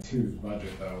 2022's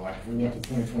budget though, like if we went to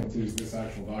 2022's this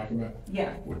actual document,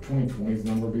 Yeah, would 2020's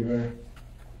number be there?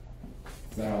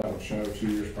 Is that how that would show 2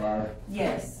 years prior?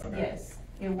 yes, Okay. yes,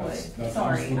 it would. That's-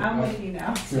 Sorry, I'm with you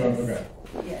now. So, okay.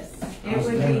 Yes, I it was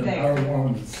would be wondering- I there. was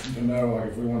wanting to know, like,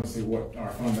 if we want to see what our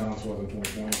fund balance was in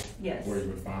 2020, Yes. where you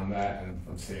would find that, and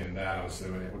from seeing that, I'm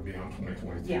assuming it would be on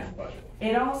 2022's Yeah. budget.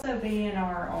 It'd also be in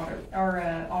our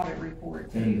audit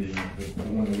report In too. the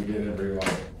one that we get every,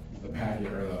 like, the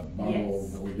packet or the bundle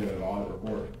Yes. that we get an audit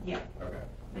report? Yeah, Okay.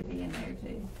 it'd be in there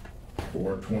too.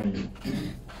 For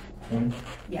 2020?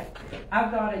 Yeah,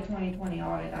 I've got a 2020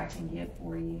 audit I can get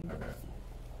for you. Okay.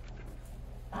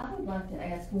 I would like to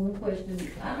ask one question.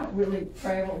 I don't really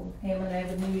travel Hammond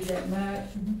Avenue that much,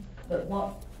 but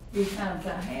what few times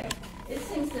I have, it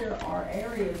seems there are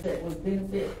areas that would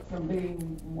benefit from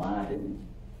being widened.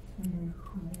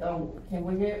 So can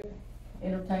we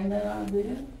entertain that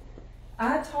idea?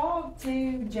 I talked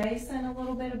to Jason a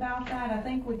little bit about that. I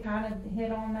think we kind of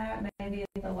hit on that maybe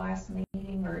at the last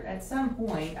meeting or at some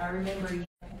point. I remember,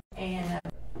 and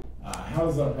How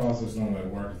does that process normally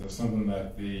work? Is it something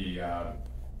that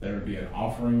there would be an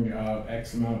offering of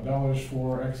X amount of dollars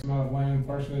for X amount of land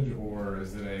parsonage, or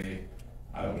is it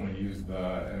I don't want to use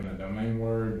the eminent domain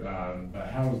word, but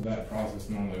how does that process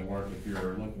normally work if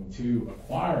you're looking to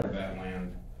acquire that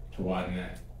land to widen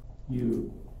it?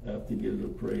 You have to get it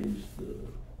appraised,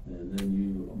 and then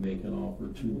you make an offer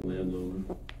to the landowner.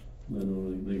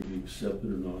 Landowner, they can accept it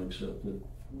or not accept it.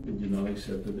 If you not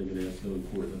accept it, they're gonna have to go to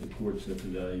court, and the court set the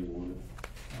value on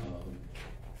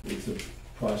it. It's a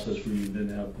process where you then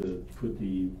have to put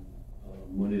the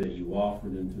money that you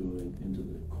offered into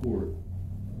the court,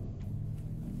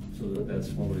 so that's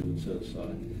already been set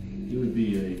aside. It would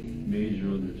be a major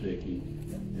undertaking,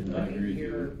 and I agree with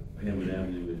you, Hammond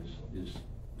Avenue is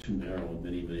too narrow in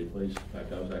many places. In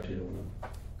fact, I was actually having a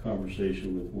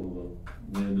conversation with one of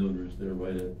the landowners there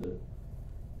right at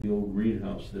the old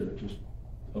greenhouse there, just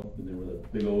up in there where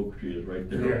that big oak tree is right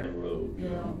there on the road. You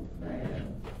know?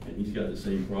 And he's got the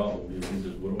same problem. You know, he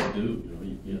says, what do I do? You know,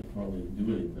 you can't hardly do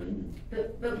anything.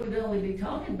 But we'd only be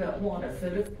talking about a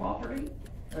foot of property.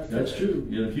 That's true.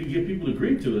 Yeah, if you get people to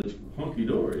agree to it, it's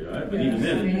hunky-dory, right? But even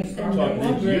then, you're talking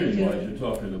engineering-wise, you're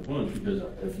talking a bunch, because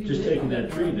just taking that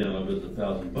tree down, I bet it's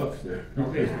 $1,000 there.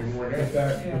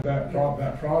 But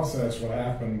that process would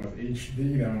happen with each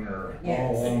deed owner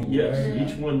all along the way.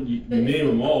 Yes, each one, you name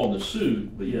them all in the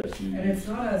suit, but yes, you. And it's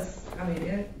not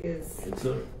it is It's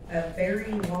a very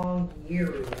long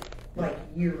years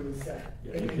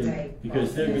it can take.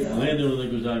 Because the landowner that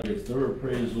goes out and gets their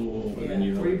appraisal, and then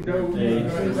you have. We've done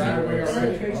right away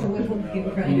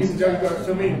already. You've got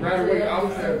so many right away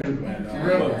outside.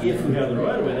 But if we have the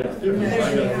right of way, that's different. I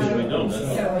got this, we don't. That's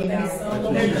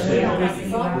what she's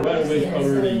saying. The right of way is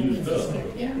already used up.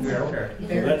 Yeah,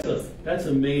 okay. So that's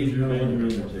a major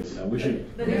undertaking. I wish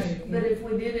it. But if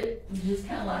we did it just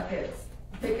kind of like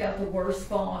pick out the worst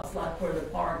spots, like where the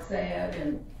park's at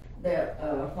and that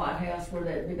White House where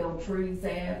that big old tree's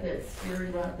at, that's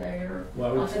scary right there.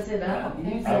 Well, Like I said,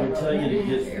 I would tell you to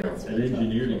get an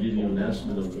engineer to give you an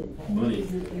estimate of the money.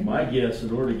 My guess,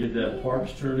 in order to get that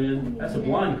parks turned in, that's a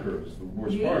blind curve, is the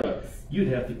worst part of it. You'd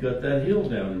have to cut that hill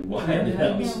down and widen it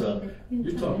out and stuff.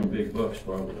 You're talking big bucks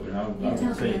probably. I mean, I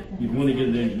would say, you'd want to get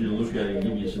an engineer to look at it and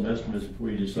give you some estimates before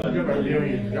you decide. You got $1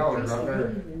 million right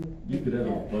there. You could have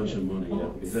a bunch of money, yeah,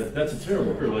 because that's a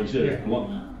terrible curve, like I said,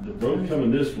 the road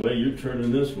coming this way, you're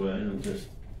turning this way, and just.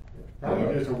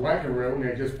 Probably just a wagon road and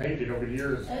they just painted over the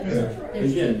years.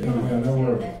 Again, I know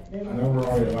we're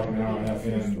already like an hour and a half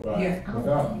in, but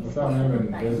without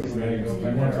having business meetings, do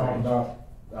you want to talk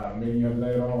about meeting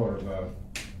update at all, or the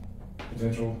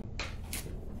potential?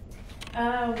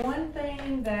 one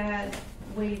thing that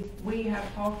we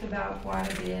have talked about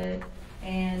quite a bit,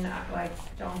 and like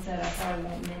John said, I probably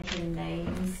won't mention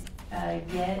names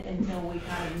yet until we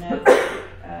kind of know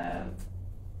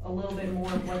a little bit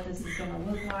more of what this is going to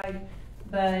look like.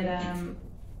 But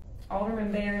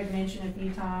Alderman Bear had mentioned a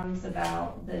few times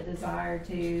about the desire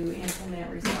to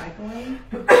implement recycling.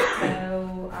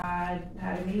 So I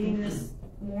had a meeting this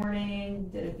morning,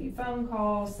 did a few phone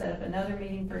calls, set up another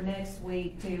meeting for next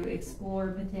week to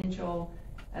explore potential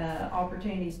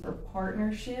opportunities for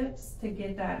partnerships to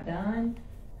get that done.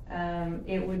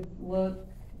 It would look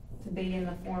to be in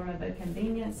the form of a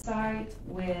convenience site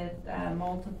with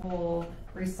multiple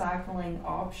recycling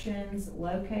options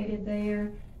located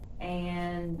there.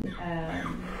 And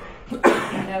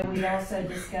we also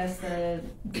discussed the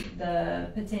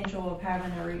potential of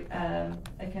having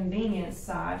a convenience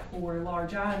site for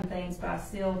large item things, but I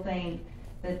still think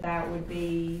that would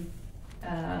be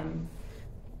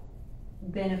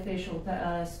beneficial to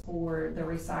us for the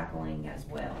recycling as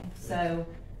well. So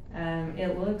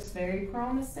it looks very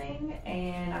promising,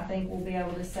 and I think we'll be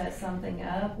able to set something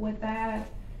up with that.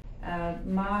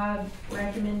 My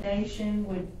recommendation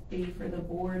would be for the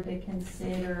board to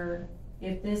consider,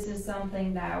 if this is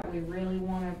something that we really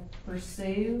want to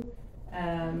pursue,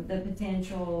 the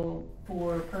potential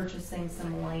for purchasing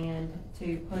some land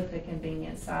to put the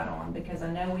convenience site on, because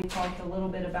I know we talked a little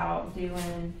bit about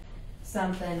doing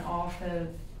something off of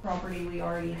property we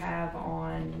already have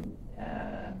on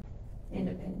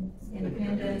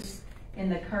Independence in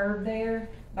the curve there,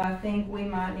 but I think we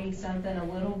might need something a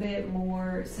little bit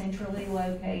more centrally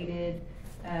located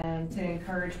to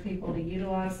encourage people to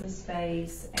utilize the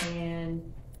space, and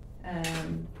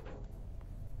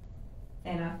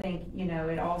I think, you know,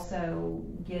 it also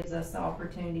gives us the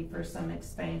opportunity for some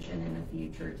expansion in the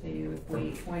future too, if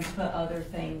we want to put other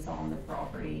things on the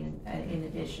property in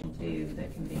addition to the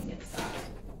convenience side.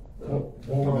 What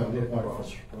would that look like?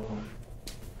 Across from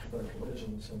the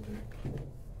collision center.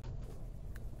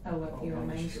 Oh, up here on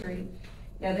Main Street?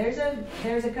 Yeah,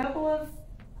 there's a couple of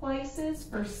places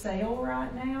for sale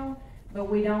right now, but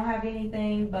we don't have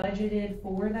anything budgeted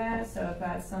for that, so if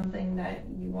that's something that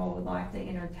you all would like to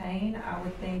entertain, I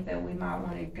would think that we might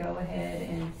want to go ahead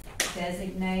and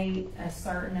designate a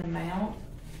certain amount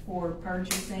for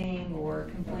purchasing or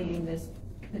completing this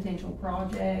potential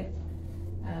project.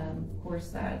 Of course,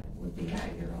 that would be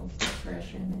at your own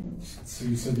discretion. And So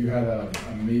you said you had a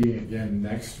meeting again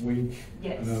next week?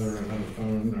 yes, Another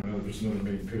phone, or just another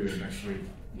meeting period next week?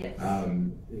 yes.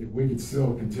 If we could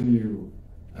still continue,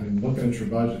 I mean, looking at your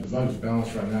budget, the budget's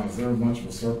balanced right now, is there much of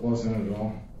a surplus in it at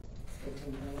all?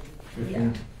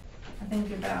 Yeah, I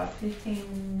think about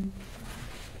 15,000.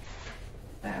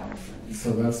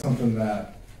 So that's something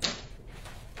that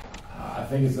I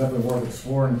think it's definitely worth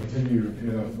exploring, continue,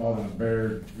 you know, while it's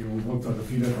bare, you know, we've looked at a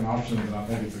few different options, and I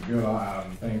think it's a good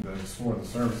thing to explore the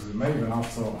services. It may even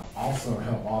also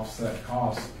help offset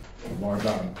costs of large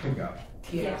item pickup.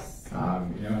 Yes. You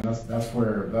know, that's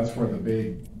where the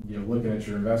big, you know, looking at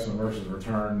your investment versus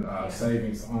return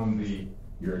savings on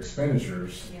your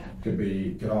expenditures Yeah.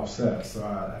 could offset. So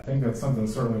I think that's something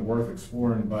certainly worth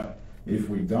exploring. But if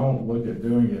we don't look at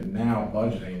doing it now,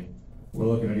 budgeting, we're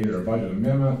looking at either a budget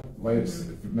amendment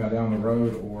down the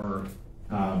road, or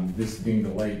this being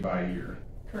delayed by a year.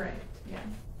 Correct, yeah.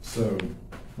 So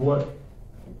what,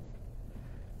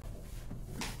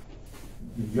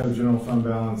 you've got a general fund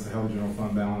balance, a healthy general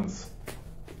fund balance.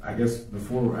 I guess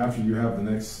after you have the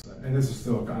next, and this is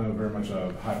still kind of very much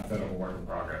a hypothetical work in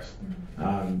progress.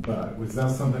 But was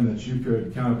that something that you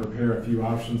could kind of prepare a few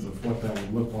options of what that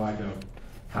would look like, of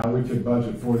how we could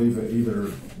budget for it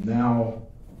either now,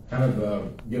 kind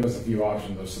of give us a few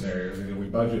options of scenarios. Either we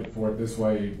budget for it this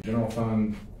way, general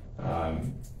fund, you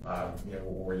know,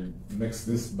 or we mix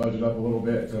this budget up a little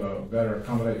bit to better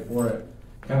accommodate for it.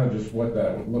 Kind of just what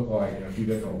that would look like in a few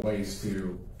different ways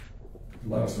to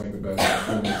let us make the best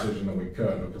informed decision that we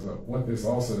could. Because what this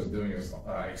also is doing is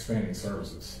expanding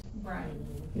services. Right.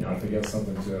 You know, I think that's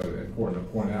something important to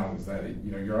point out, is that,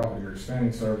 you know, you're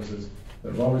expanding services.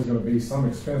 There's always going to be some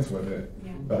expense with it,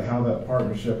 Yeah. but how that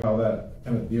partnership, how that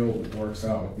kind of deal works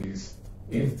out with these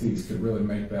entities could really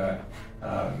make that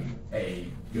a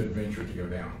good venture to go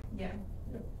down. Yeah.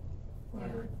 Yeah.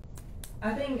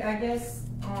 I guess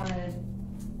on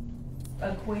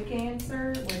a quick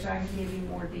answer, which I can give you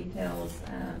more details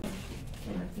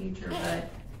in the future,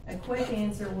 but a quick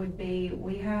answer would be,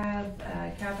 we have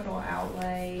a capital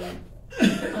outlay,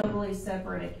 totally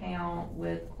separate account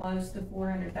with close to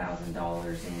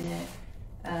 $400,000 in it.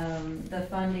 The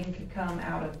funding could come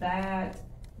out of that.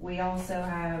 We also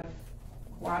have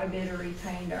quite a bit of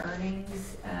retained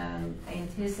earnings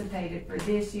anticipated for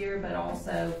this year, but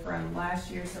also from last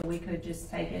year, so we could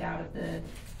just take it out of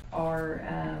our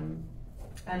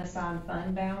unassigned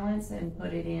fund balance and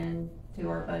put it into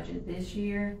our budget this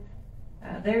year.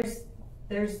 There's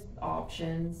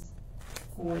options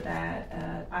for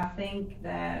that. I think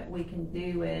that we can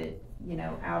do it, you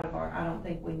know, out of I don't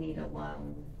think we need a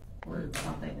loan or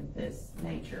something of this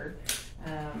nature.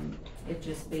 It'd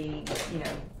just be, you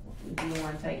know, do you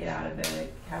want to take it out of a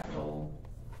capital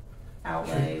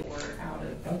outlay or out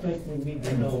of? I think we need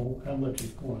to know how much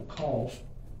it's gonna cost,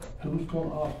 who's gonna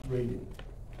operate it,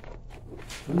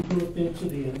 who's gonna fence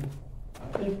it in.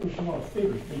 I think there's some more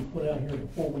figures being put out here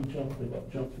before we jump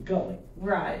the gully.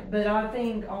 Right, but I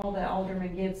think all that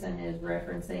Alderman Gibson is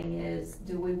referencing is,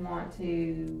 do we want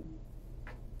to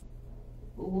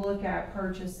look at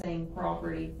purchasing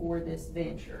property for this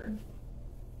venture?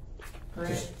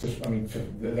 Correct? I mean,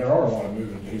 there are a lot of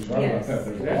moving pieces, right about that.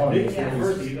 There's a lot of moving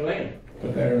pieces.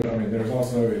 But there's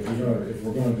also, if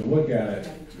we're going to look at it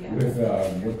with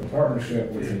the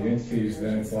partnership with the entities,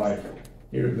 then it's like,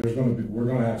 we're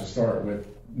going to have to start with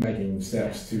making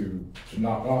steps to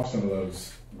knock off some of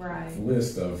those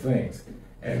list of things.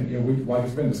 And, you know, like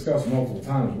it's been discussed multiple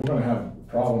times, we're going to have a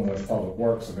problem with public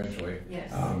works eventually. Yes.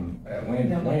 At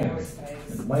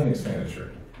land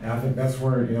expenditure. And I think that's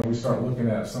where, you know, we start looking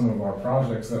at some of our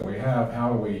projects that we have.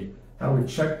 How do we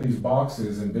check these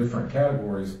boxes in different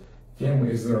categories?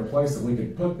 Is there a place that we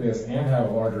could put this and have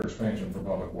a larger expansion for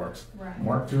public works? Right.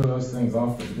 Mark two of those things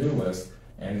off the to-do list,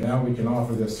 and now we can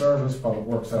offer this service. Public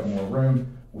works have more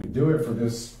room. We do it for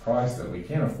this price that we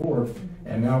can afford,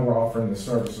 and now we're offering the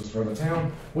services for the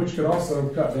town, which could also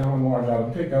cut down on large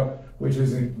item pickup, which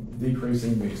is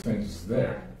decreasing the expenses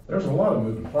there. There's a lot of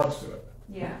moving parts to it.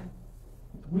 Yeah,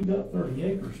 We got 30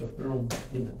 acres up there on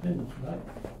Independence, right?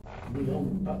 We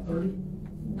own about 30?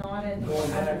 not in,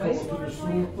 Going at back the over to wastewater the sewer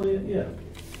plant. plant, yeah.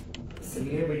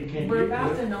 Yeah, but you can't We're get about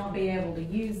to to it. not be able to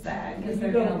use that, because You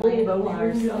they're got a gonna land bulldozer, our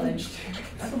you sludge.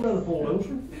 I'd rather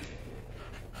bulldozer.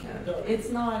 It's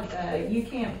not, you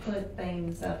can't put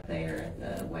things up there at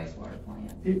the wastewater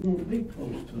plant. It won't be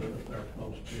close to it up there,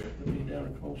 close to it. It'll be down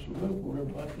across the road where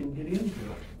everybody can get into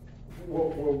it.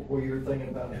 Well, you're thinking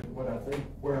about it,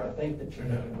 where I think that you're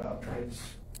thinking about, it's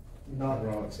not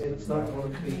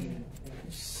going to be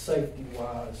safety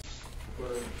wise for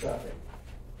traffic.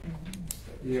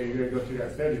 Yeah, you gotta go through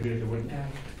that subdivision, wouldn't you?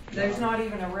 There's not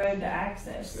even a road to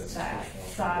access that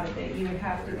side of it, you would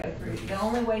have to go through. The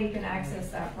only way you can access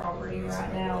that property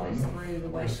right now is through the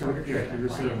wastewater treatment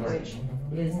plant, which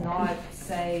is not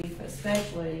safe,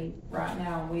 especially right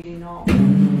now. We do not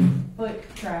want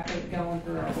foot traffic going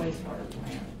through our wastewater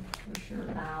plant, for sure.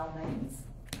 By all means.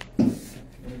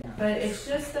 But it's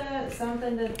just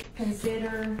something to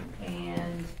consider,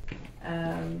 and,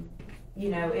 you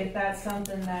know, if that's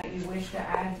something that you wish to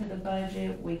add to the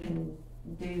budget, we can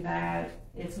do that.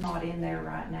 It's not in there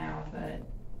right now, but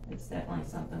it's definitely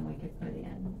something we could put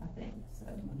in, I think, so.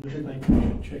 I just think we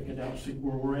should check it out, see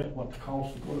where we're at, what the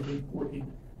cost is gonna be before it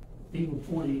even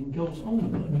before it even goes on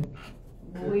the budget.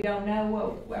 We don't know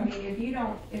what, I mean,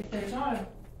 if there's not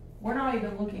we're not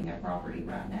even looking at property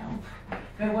right now.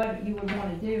 But what you would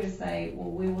wanna do is say, well,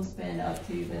 we will spend up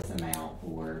to this amount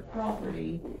for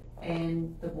property,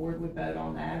 and the board would vote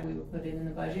on that, we would put it in the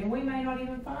budget, and we may not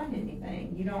even find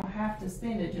anything. You don't have to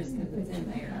spend it just because it's in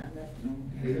there.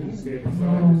 You can just get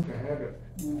inside just to have it.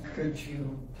 Could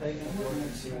you take a look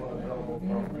and see what available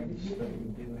properties that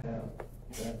we do have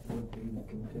that would be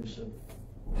conducive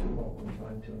to what we're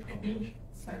trying to accomplish?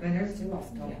 I mean, there's two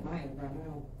off the top of my head right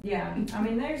now. Yeah, I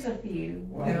mean, there's a few.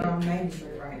 They're on Main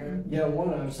Street right here. Yeah,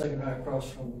 one I was thinking right across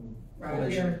from. Right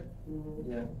Collision. here.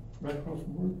 Yeah, Right across the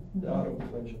board. the auto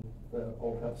collision, the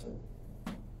old house.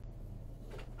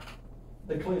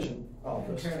 The collision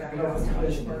office. Tear that You know where house the down,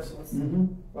 collision first is? was- Mm-hmm.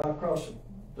 Right across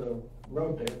the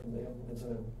road there from them is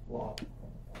a lot. It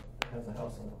has a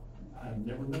house on it. I've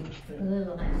never noticed A that.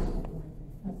 little house.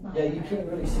 That's not Yeah, you bad. can't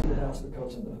really see the house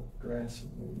because of the grass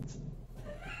and weeds and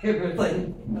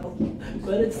everything.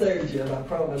 But it's there, Jim, I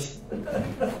promise. Well,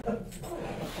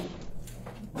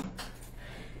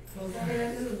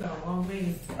 this is a long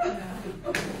meeting. Are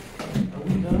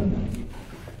we done?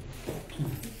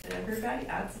 Everybody,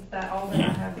 all that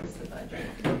I have is the budget.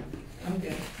 I'm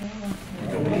good.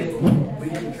 We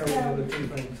didn't cover the other two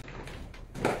things.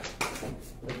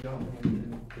 But John, we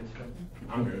didn't discuss.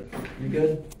 I'm good. You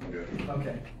good? I'm good.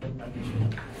 Okay.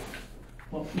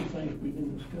 What few things we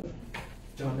didn't discuss?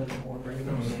 John doesn't want to bring it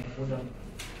up, so we're done.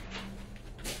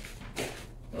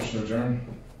 Motion adjourned.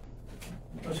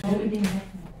 Let's Oh, we get it. didn't have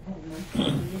to.